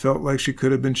 it felt like she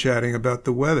could have been chatting about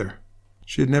the weather.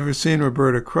 She had never seen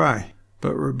Roberta cry,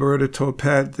 but Roberta told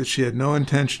Pat that she had no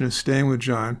intention of staying with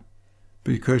John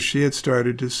because she had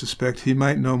started to suspect he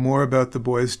might know more about the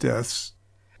boys' deaths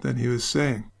than he was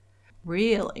saying.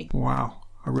 Really? Wow,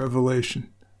 a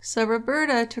revelation. So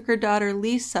Roberta took her daughter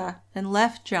Lisa and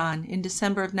left John in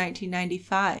December of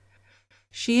 1995.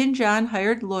 She and John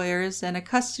hired lawyers, and a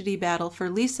custody battle for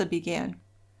Lisa began.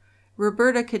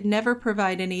 Roberta could never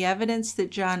provide any evidence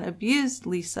that John abused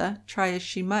Lisa, try as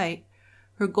she might.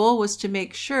 Her goal was to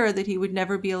make sure that he would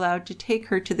never be allowed to take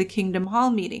her to the Kingdom Hall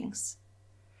meetings.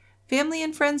 Family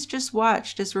and friends just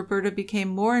watched as Roberta became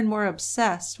more and more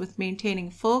obsessed with maintaining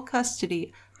full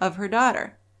custody of her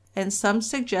daughter, and some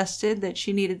suggested that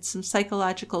she needed some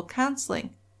psychological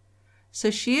counseling. So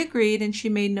she agreed, and she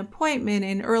made an appointment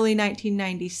in early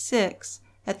 1996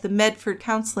 at the Medford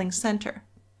Counseling Center.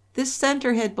 This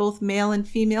center had both male and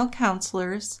female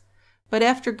counselors, but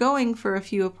after going for a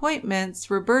few appointments,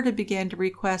 Roberta began to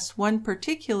request one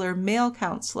particular male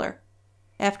counselor.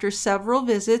 After several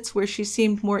visits where she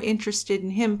seemed more interested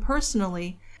in him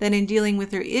personally than in dealing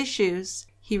with her issues,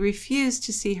 he refused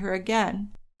to see her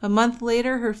again. A month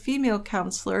later, her female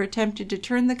counselor attempted to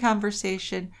turn the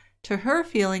conversation to her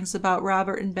feelings about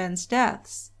Robert and Ben's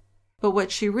deaths. But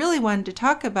what she really wanted to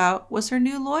talk about was her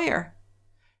new lawyer.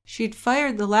 She'd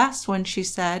fired the last one, she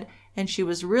said, and she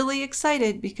was really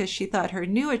excited because she thought her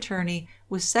new attorney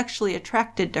was sexually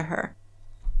attracted to her.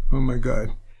 Oh my God.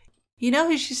 You know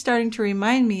who she's starting to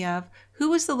remind me of? Who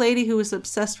was the lady who was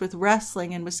obsessed with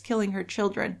wrestling and was killing her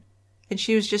children? And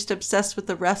she was just obsessed with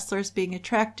the wrestlers being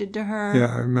attracted to her.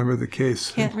 Yeah, I remember the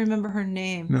case. Can't remember her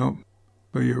name. No,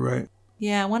 but you're right.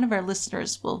 Yeah, one of our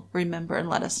listeners will remember and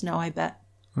let us know, I bet.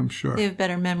 I'm sure. They have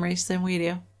better memories than we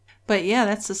do. But yeah,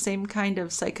 that's the same kind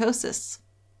of psychosis.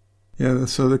 Yeah,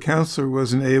 so the counselor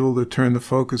wasn't able to turn the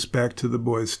focus back to the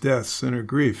boys' deaths and her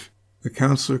grief. The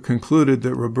counselor concluded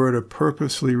that Roberta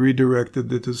purposely redirected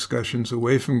the discussions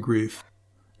away from grief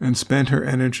and spent her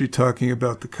energy talking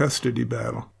about the custody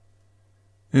battle.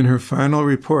 In her final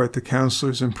report, the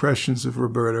counselor's impressions of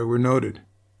Roberta were noted.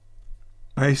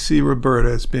 I see Roberta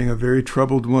as being a very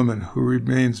troubled woman who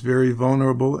remains very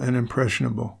vulnerable and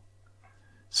impressionable.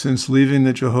 Since leaving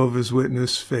the Jehovah's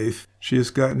Witness faith, she has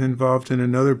gotten involved in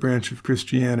another branch of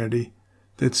Christianity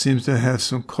that seems to have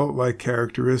some cult-like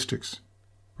characteristics.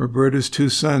 Roberta's two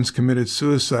sons committed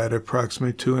suicide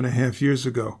approximately 2.5 years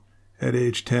ago, at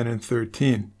age 10 and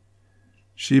 13.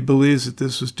 She believes that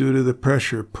this was due to the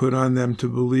pressure put on them to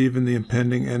believe in the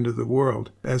impending end of the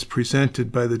world, as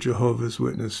presented by the Jehovah's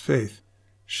Witness faith.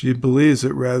 She believes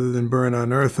that rather than burn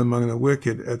on earth among the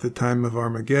wicked at the time of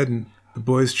Armageddon, the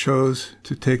boys chose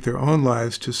to take their own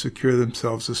lives to secure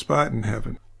themselves a spot in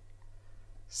heaven.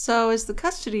 So as the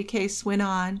custody case went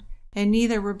on, and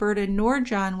neither Roberta nor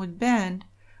John would bend,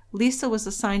 Lisa was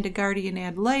assigned a guardian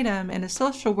ad litem, and a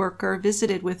social worker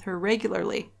visited with her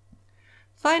regularly.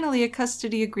 Finally, a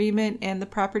custody agreement and the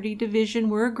property division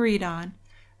were agreed on.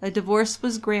 A divorce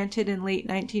was granted in late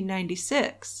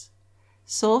 1996.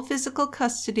 Sole physical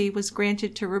custody was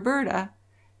granted to Roberta.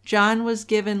 John was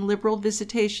given liberal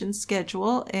visitation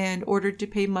schedule and ordered to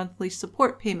pay monthly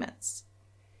support payments.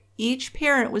 Each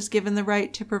parent was given the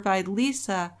right to provide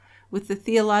Lisa with the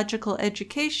theological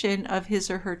education of his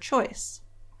or her choice.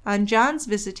 On John's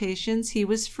visitations, he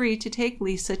was free to take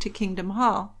Lisa to Kingdom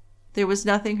Hall. There was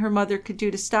nothing her mother could do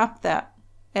to stop that,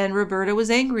 and Roberta was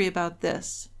angry about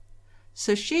this.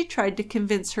 So she tried to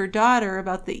convince her daughter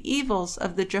about the evils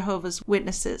of the Jehovah's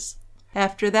Witnesses.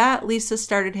 After that, Lisa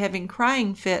started having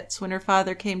crying fits when her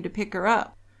father came to pick her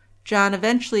up. John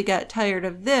eventually got tired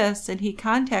of this, and he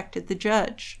contacted the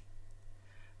judge.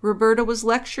 Roberta was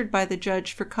lectured by the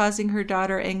judge for causing her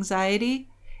daughter anxiety,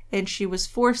 and she was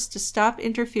forced to stop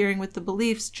interfering with the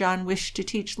beliefs John wished to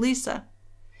teach Lisa.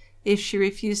 If she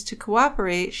refused to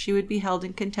cooperate, she would be held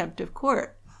in contempt of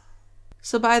court.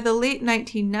 So by the late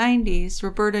 1990s,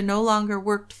 Roberta no longer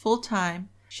worked full-time.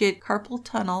 She had carpal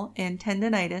tunnel and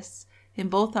tendinitis in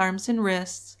both arms and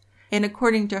wrists, and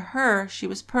according to her, she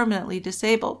was permanently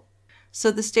disabled. So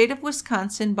the state of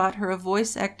Wisconsin bought her a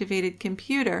voice-activated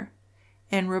computer,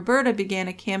 and Roberta began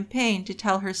a campaign to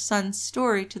tell her son's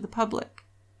story to the public.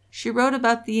 She wrote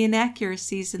about the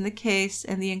inaccuracies in the case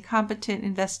and the incompetent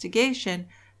investigation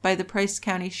by the Price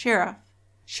County Sheriff.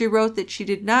 She wrote that she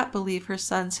did not believe her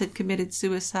sons had committed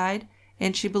suicide,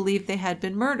 and she believed they had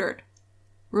been murdered.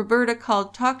 Roberta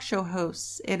called talk show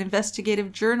hosts and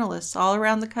investigative journalists all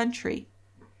around the country.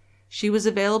 She was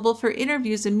available for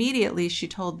interviews immediately, she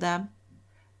told them,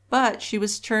 but she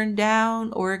was turned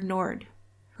down or ignored.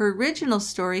 Her original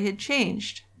story had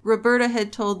changed. Roberta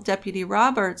had told Deputy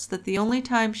Roberts that the only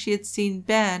time she had seen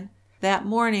Ben that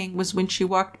morning was when she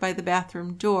walked by the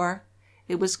bathroom door.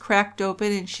 It was cracked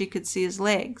open and she could see his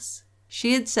legs.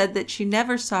 She had said that she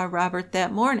never saw Robert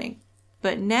that morning,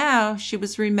 but now she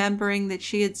was remembering that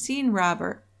she had seen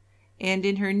Robert, and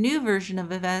in her new version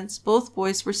of events, both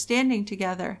boys were standing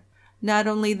together. Not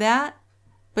only that,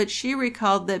 but she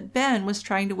recalled that Ben was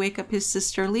trying to wake up his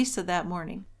sister Lisa that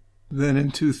morning. Then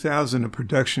in 2000, a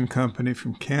production company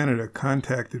from Canada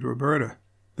contacted Roberta.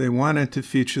 They wanted to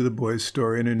feature the boys'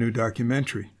 story in a new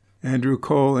documentary. Andrew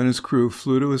Cole and his crew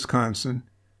flew to Wisconsin,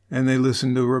 and they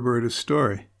listened to Roberta's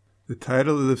story. The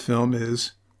title of the film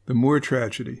is The Moore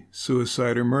Tragedy,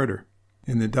 Suicide or Murder.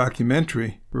 In the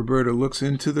documentary, Roberta looks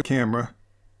into the camera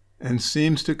and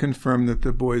seems to confirm that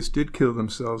the boys did kill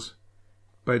themselves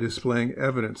by displaying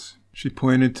evidence. She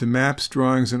pointed to maps,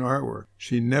 drawings, and artwork.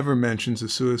 She never mentions a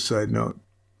suicide note,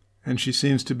 and she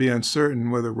seems to be uncertain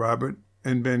whether Robert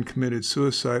and Ben committed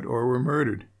suicide or were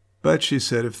murdered. But she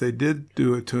said if they did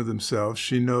do it to themselves,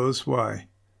 she knows why.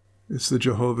 It's the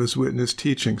Jehovah's Witness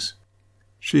teachings.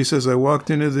 She says, I walked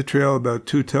into the trail about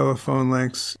 2 telephone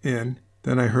lengths in,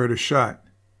 then I heard a shot.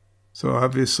 So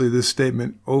obviously this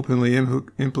statement openly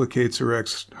implicates her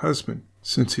ex-husband,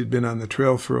 since he'd been on the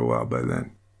trail for a while by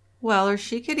then. Well, or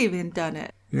she could even have done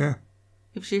it. Yeah.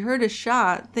 If she heard a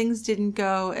shot, things didn't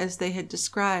go as they had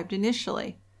described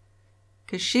initially,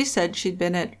 because she said she'd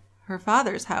been at her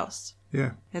father's house.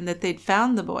 Yeah. And that they'd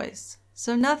found the boys.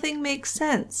 So nothing makes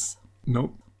sense.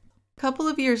 Nope. A couple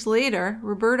of years later,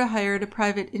 Roberta hired a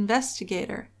private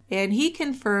investigator, and he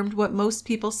confirmed what most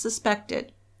people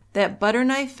suspected. That butter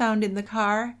knife found in the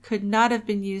car could not have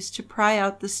been used to pry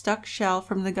out the stuck shell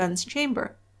from the gun's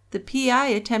chamber. The PI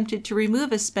attempted to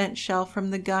remove a spent shell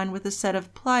from the gun with a set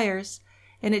of pliers,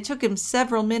 and it took him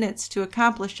several minutes to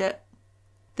accomplish it.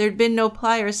 There'd been no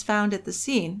pliers found at the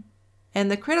scene, and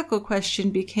the critical question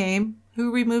became,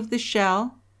 who removed the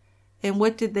shell, and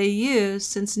what did they use,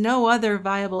 since no other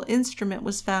viable instrument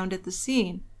was found at the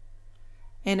scene?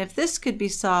 And if this could be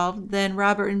solved, then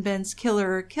Robert and Ben's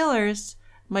killer or killers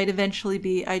might eventually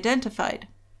be identified.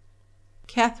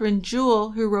 Catherine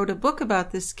Jewell, who wrote a book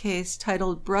about this case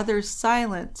titled Brothers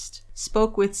Silenced,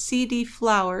 spoke with C.D.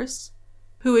 Flowers,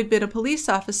 who had been a police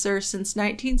officer since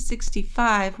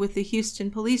 1965 with the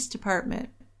Houston Police Department.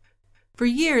 For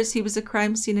years, he was a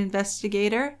crime scene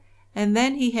investigator, and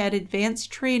then he had advanced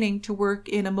training to work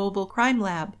in a mobile crime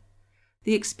lab.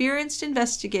 The experienced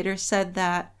investigator said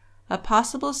that a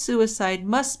possible suicide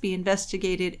must be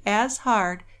investigated as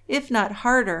hard, if not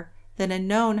harder, than a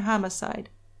known homicide.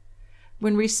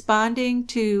 When responding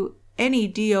to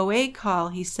any DOA call,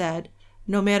 he said,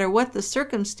 no matter what the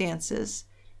circumstances,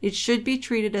 it should be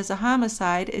treated as a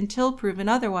homicide until proven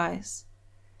otherwise.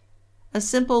 A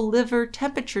simple liver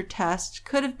temperature test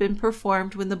could have been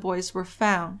performed when the boys were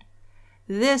found.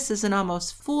 This is an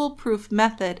almost foolproof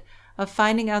method of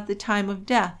finding out the time of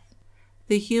death.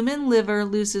 The human liver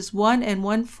loses 1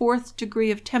 1/4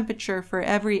 degree of temperature for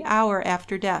every hour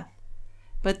after death.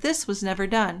 But this was never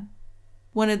done.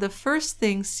 One of the first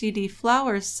things C.D.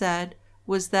 Flowers said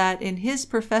was that, in his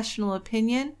professional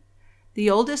opinion, the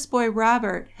oldest boy,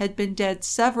 Robert, had been dead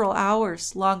several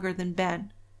hours longer than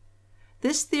Ben.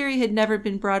 This theory had never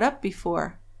been brought up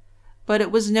before, but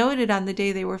it was noted on the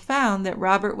day they were found that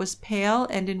Robert was pale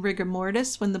and in rigor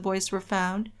mortis when the boys were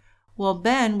found, while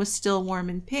Ben was still warm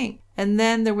and pink. And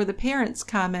then there were the parents'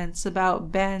 comments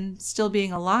about Ben still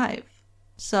being alive.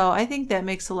 So I think that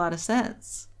makes a lot of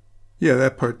sense. Yeah,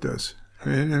 that part does.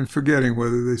 And forgetting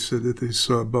whether they said that they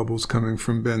saw bubbles coming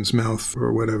from Ben's mouth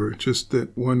or whatever, just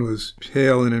that one was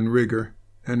pale and in rigor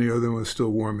and the other was still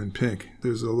warm and pink.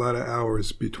 There's a lot of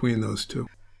hours between those two.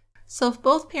 So if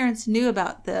both parents knew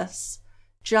about this,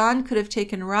 John could have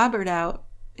taken Robert out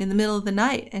in the middle of the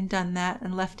night and done that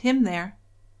and left him there.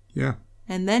 Yeah.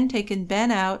 And then taken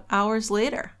Ben out hours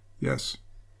later. Yes.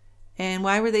 And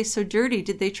why were they so dirty?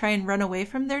 Did they try and run away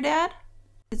from their dad?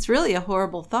 It's really a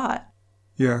horrible thought.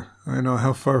 Yeah, I know.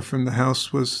 How far from the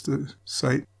house was the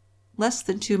site? Less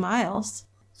than 2 miles.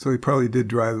 So he probably did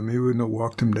drive him. He wouldn't have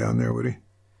walked him down there, would he?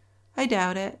 I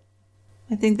doubt it.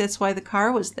 I think that's why the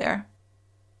car was there.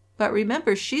 But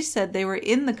remember, she said they were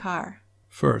in the car.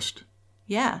 First.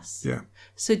 Yes. Yeah.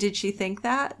 So did she think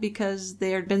that because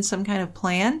there had been some kind of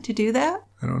plan to do that?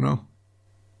 I don't know.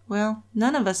 Well,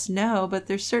 none of us know, but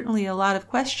there's certainly a lot of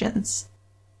questions.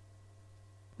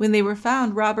 When they were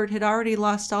found, Robert had already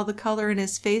lost all the color in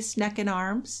his face, neck, and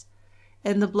arms,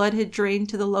 and the blood had drained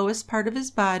to the lowest part of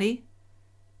his body.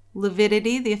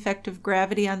 Lividity, the effect of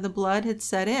gravity on the blood, had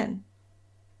set in.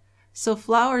 So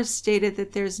Flowers stated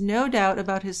that there's no doubt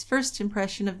about his first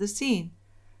impression of the scene.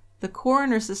 The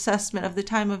coroner's assessment of the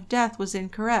time of death was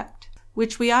incorrect,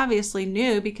 which we obviously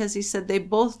knew because he said they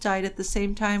both died at the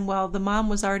same time while the mom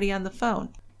was already on the phone.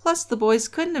 Plus, the boys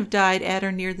couldn't have died at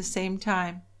or near the same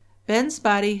time. Ben's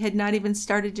body had not even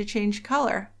started to change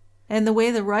color, and the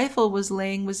way the rifle was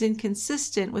laying was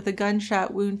inconsistent with a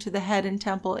gunshot wound to the head and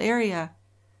temple area.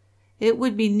 It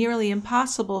would be nearly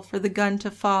impossible for the gun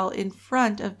to fall in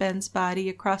front of Ben's body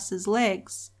across his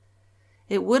legs.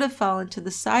 It would have fallen to the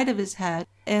side of his head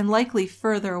and likely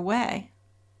further away.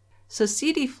 So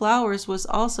C.D. Flowers was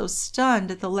also stunned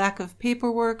at the lack of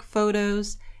paperwork,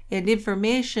 photos, and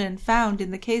information found in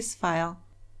the case file.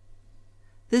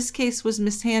 This case was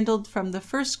mishandled from the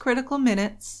first critical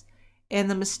minutes, and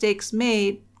the mistakes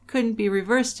made couldn't be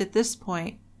reversed at this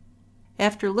point.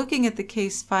 After looking at the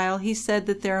case file, he said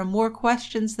that there are more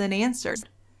questions than answered,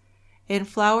 and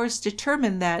Flowers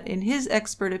determined that, in his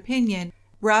expert opinion,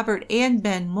 Robert and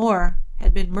Ben Moore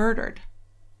had been murdered.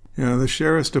 The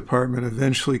sheriff's department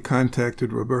eventually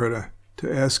contacted Roberta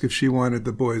to ask if she wanted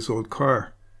the boy's old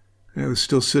car. It was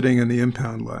still sitting in the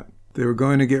impound lot. They were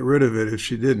going to get rid of it if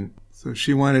she didn't. So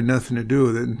she wanted nothing to do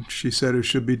with it, and she said it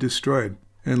should be destroyed.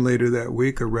 And later that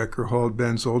week, a wrecker hauled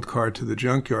Ben's old car to the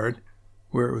junkyard,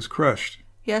 where it was crushed.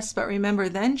 Yes, but remember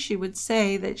then she would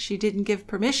say that she didn't give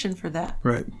permission for that.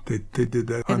 Right, they did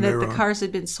that on their own. And that the cars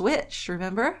had been switched,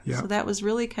 remember? Yeah. So that was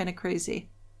really kind of crazy.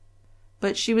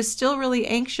 But she was still really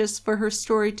anxious for her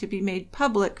story to be made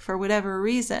public for whatever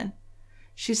reason.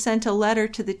 She sent a letter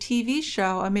to the TV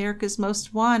show America's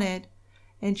Most Wanted,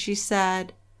 and she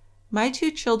said, "My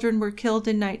 2 children were killed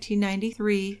in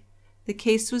 1993. The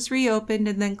case was reopened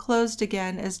and then closed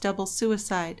again as double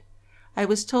suicide. I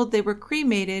was told they were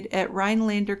cremated at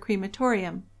Rhinelander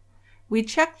Crematorium. We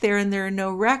checked there and there are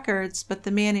no records, but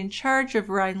the man in charge of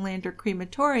Rhinelander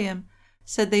Crematorium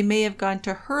said they may have gone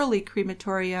to Hurley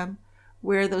Crematorium,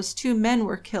 where those 2 men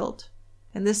were killed."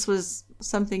 And this was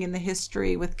something in the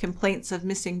history with complaints of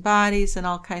missing bodies and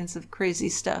all kinds of crazy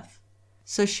stuff.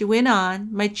 So she went on,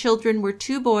 "My children were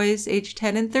 2 boys, aged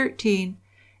 10 and 13,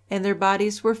 and their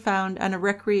bodies were found on a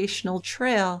recreational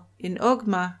trail in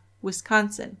Ogma,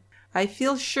 Wisconsin. I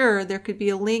feel sure there could be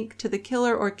a link to the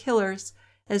killer or killers,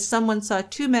 as someone saw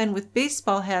 2 men with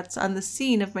baseball hats on the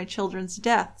scene of my children's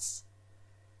deaths."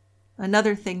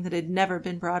 Another thing that had never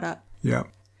been brought up. Yeah.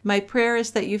 "My prayer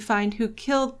is that you find who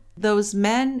killed those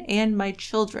men and my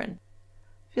children."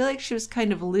 I feel like she was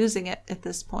kind of losing it at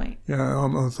this point. Yeah,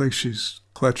 almost like she's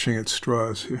clutching at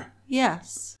straws here.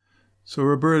 Yes. So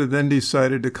Roberta then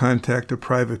decided to contact a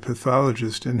private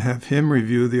pathologist and have him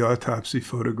review the autopsy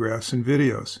photographs and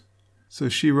videos. So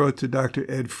she wrote to Dr.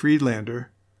 Ed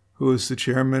Friedlander, who was the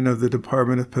chairman of the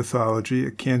Department of Pathology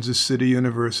at Kansas City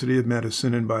University of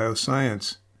Medicine and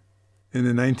Bioscience. In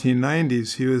the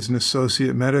 1990s, he was an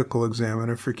associate medical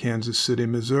examiner for Kansas City,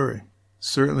 Missouri.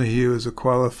 Certainly he was a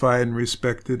qualified and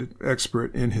respected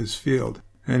expert in his field,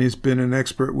 and he's been an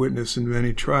expert witness in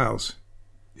many trials.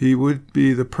 He would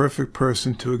be the perfect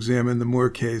person to examine the Moore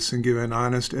case and give an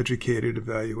honest, educated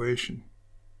evaluation.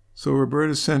 So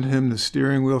Roberta sent him the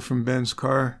steering wheel from Ben's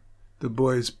car, the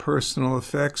boy's personal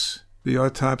effects, the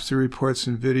autopsy reports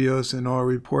and videos, and all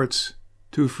reports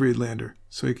to Friedlander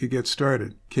so he could get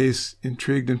started. Case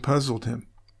intrigued and puzzled him.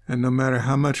 And no matter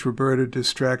how much Roberta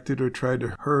distracted or tried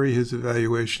to hurry his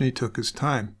evaluation, he took his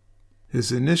time.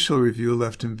 His initial review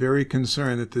left him very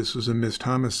concerned that this was a missed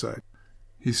homicide.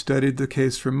 He studied the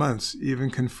case for months, even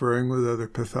conferring with other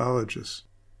pathologists.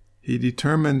 He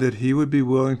determined that he would be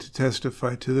willing to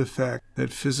testify to the fact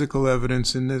that physical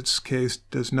evidence in this case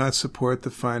does not support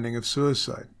the finding of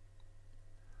suicide.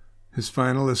 His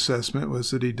final assessment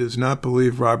was that he does not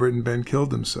believe Robert and Ben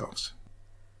killed themselves.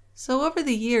 So over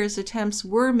the years, attempts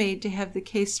were made to have the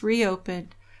case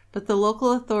reopened, but the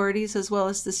local authorities as well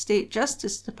as the state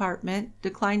Justice Department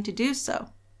declined to do so.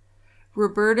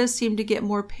 Roberta seemed to get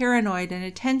more paranoid and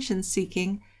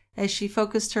attention-seeking as she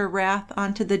focused her wrath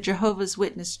onto the Jehovah's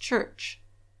Witness Church.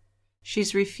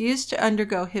 She's refused to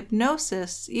undergo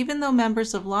hypnosis, even though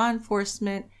members of law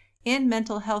enforcement and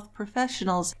mental health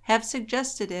professionals have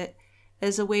suggested it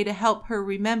as a way to help her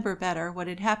remember better what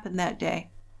had happened that day.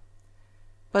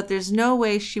 But there's no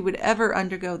way she would ever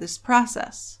undergo this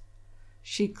process.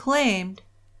 She claimed,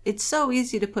 "It's so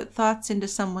easy to put thoughts into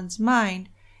someone's mind.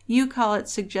 You call it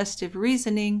suggestive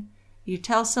reasoning. You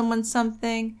tell someone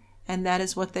something, and that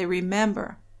is what they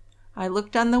remember. I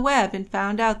looked on the web and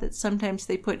found out that sometimes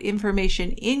they put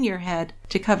information in your head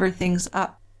to cover things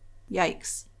up."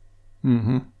 Yikes.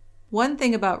 One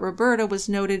thing about Roberta was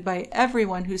noted by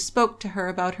everyone who spoke to her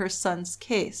about her son's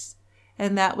case,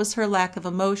 and that was her lack of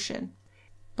emotion.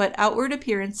 But outward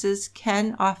appearances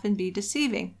can often be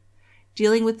deceiving.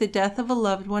 Dealing with the death of a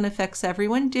loved one affects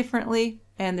everyone differently,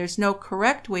 and there's no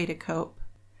correct way to cope.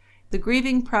 The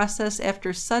grieving process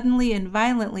after suddenly and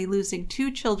violently losing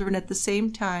 2 children at the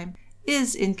same time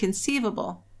is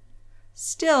inconceivable.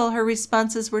 Still, her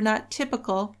responses were not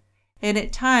typical, and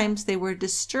at times they were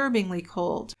disturbingly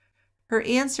cold. Her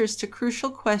answers to crucial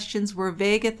questions were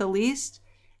vague at the least,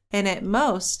 and at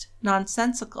most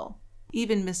nonsensical,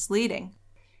 even misleading.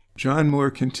 John Moore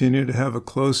continued to have a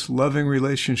close, loving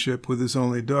relationship with his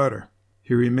only daughter.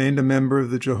 He remained a member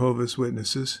of the Jehovah's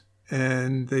Witnesses,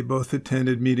 and they both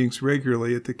attended meetings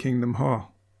regularly at the Kingdom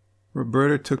Hall.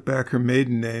 Roberta took back her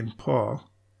maiden name, Paul.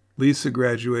 Lisa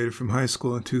graduated from high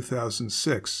school in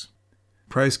 2006.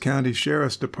 Price County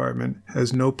Sheriff's Department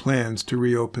has no plans to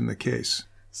reopen the case.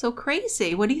 So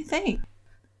crazy. What do you think?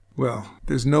 Well,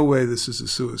 there's no way this is a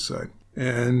suicide.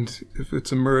 And if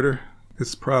it's a murder,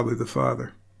 it's probably the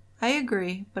father. I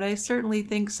agree, but I certainly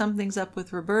think something's up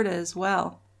with Roberta as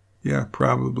well. Yeah,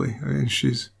 probably. I mean,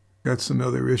 she's got some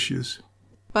other issues.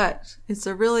 But it's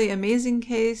a really amazing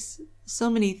case. So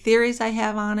many theories I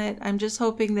have on it. I'm just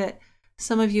hoping that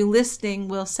some of you listening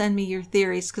will send me your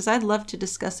theories because I'd love to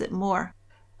discuss it more.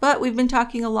 But we've been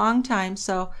talking a long time,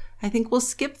 so I think we'll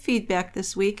skip feedback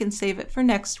this week and save it for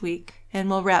next week,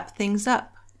 and we'll wrap things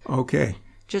up. Okay.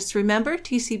 Just remember,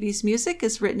 TCB's music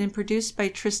is written and produced by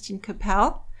Tristan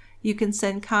Capel. You can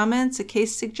send comments, a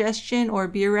case suggestion, or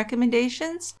beer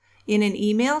recommendations in an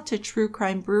email to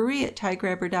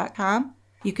truecrimebrewery@tiegrabber.com.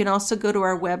 You can also go to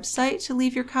our website to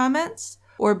leave your comments,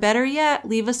 or better yet,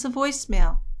 leave us a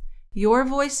voicemail. Your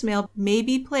voicemail may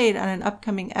be played on an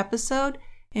upcoming episode,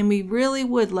 and we really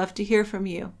would love to hear from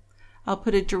you. I'll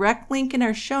put a direct link in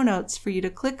our show notes for you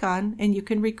to click on, and you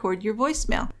can record your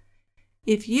voicemail.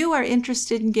 If you are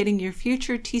interested in getting your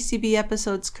future TCB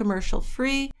episodes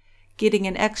commercial-free, getting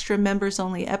an extra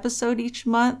members-only episode each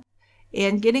month,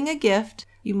 and getting a gift,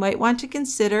 you might want to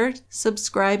consider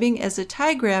subscribing as a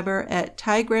tie grabber at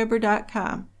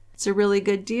tiegrabber.com. It's a really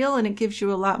good deal, and it gives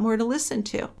you a lot more to listen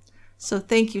to. So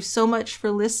thank you so much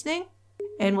for listening,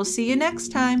 and we'll see you next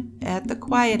time at the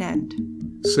quiet end.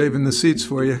 Saving the seats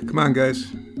for you. Come on, guys.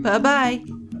 Bye-bye.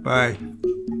 Bye.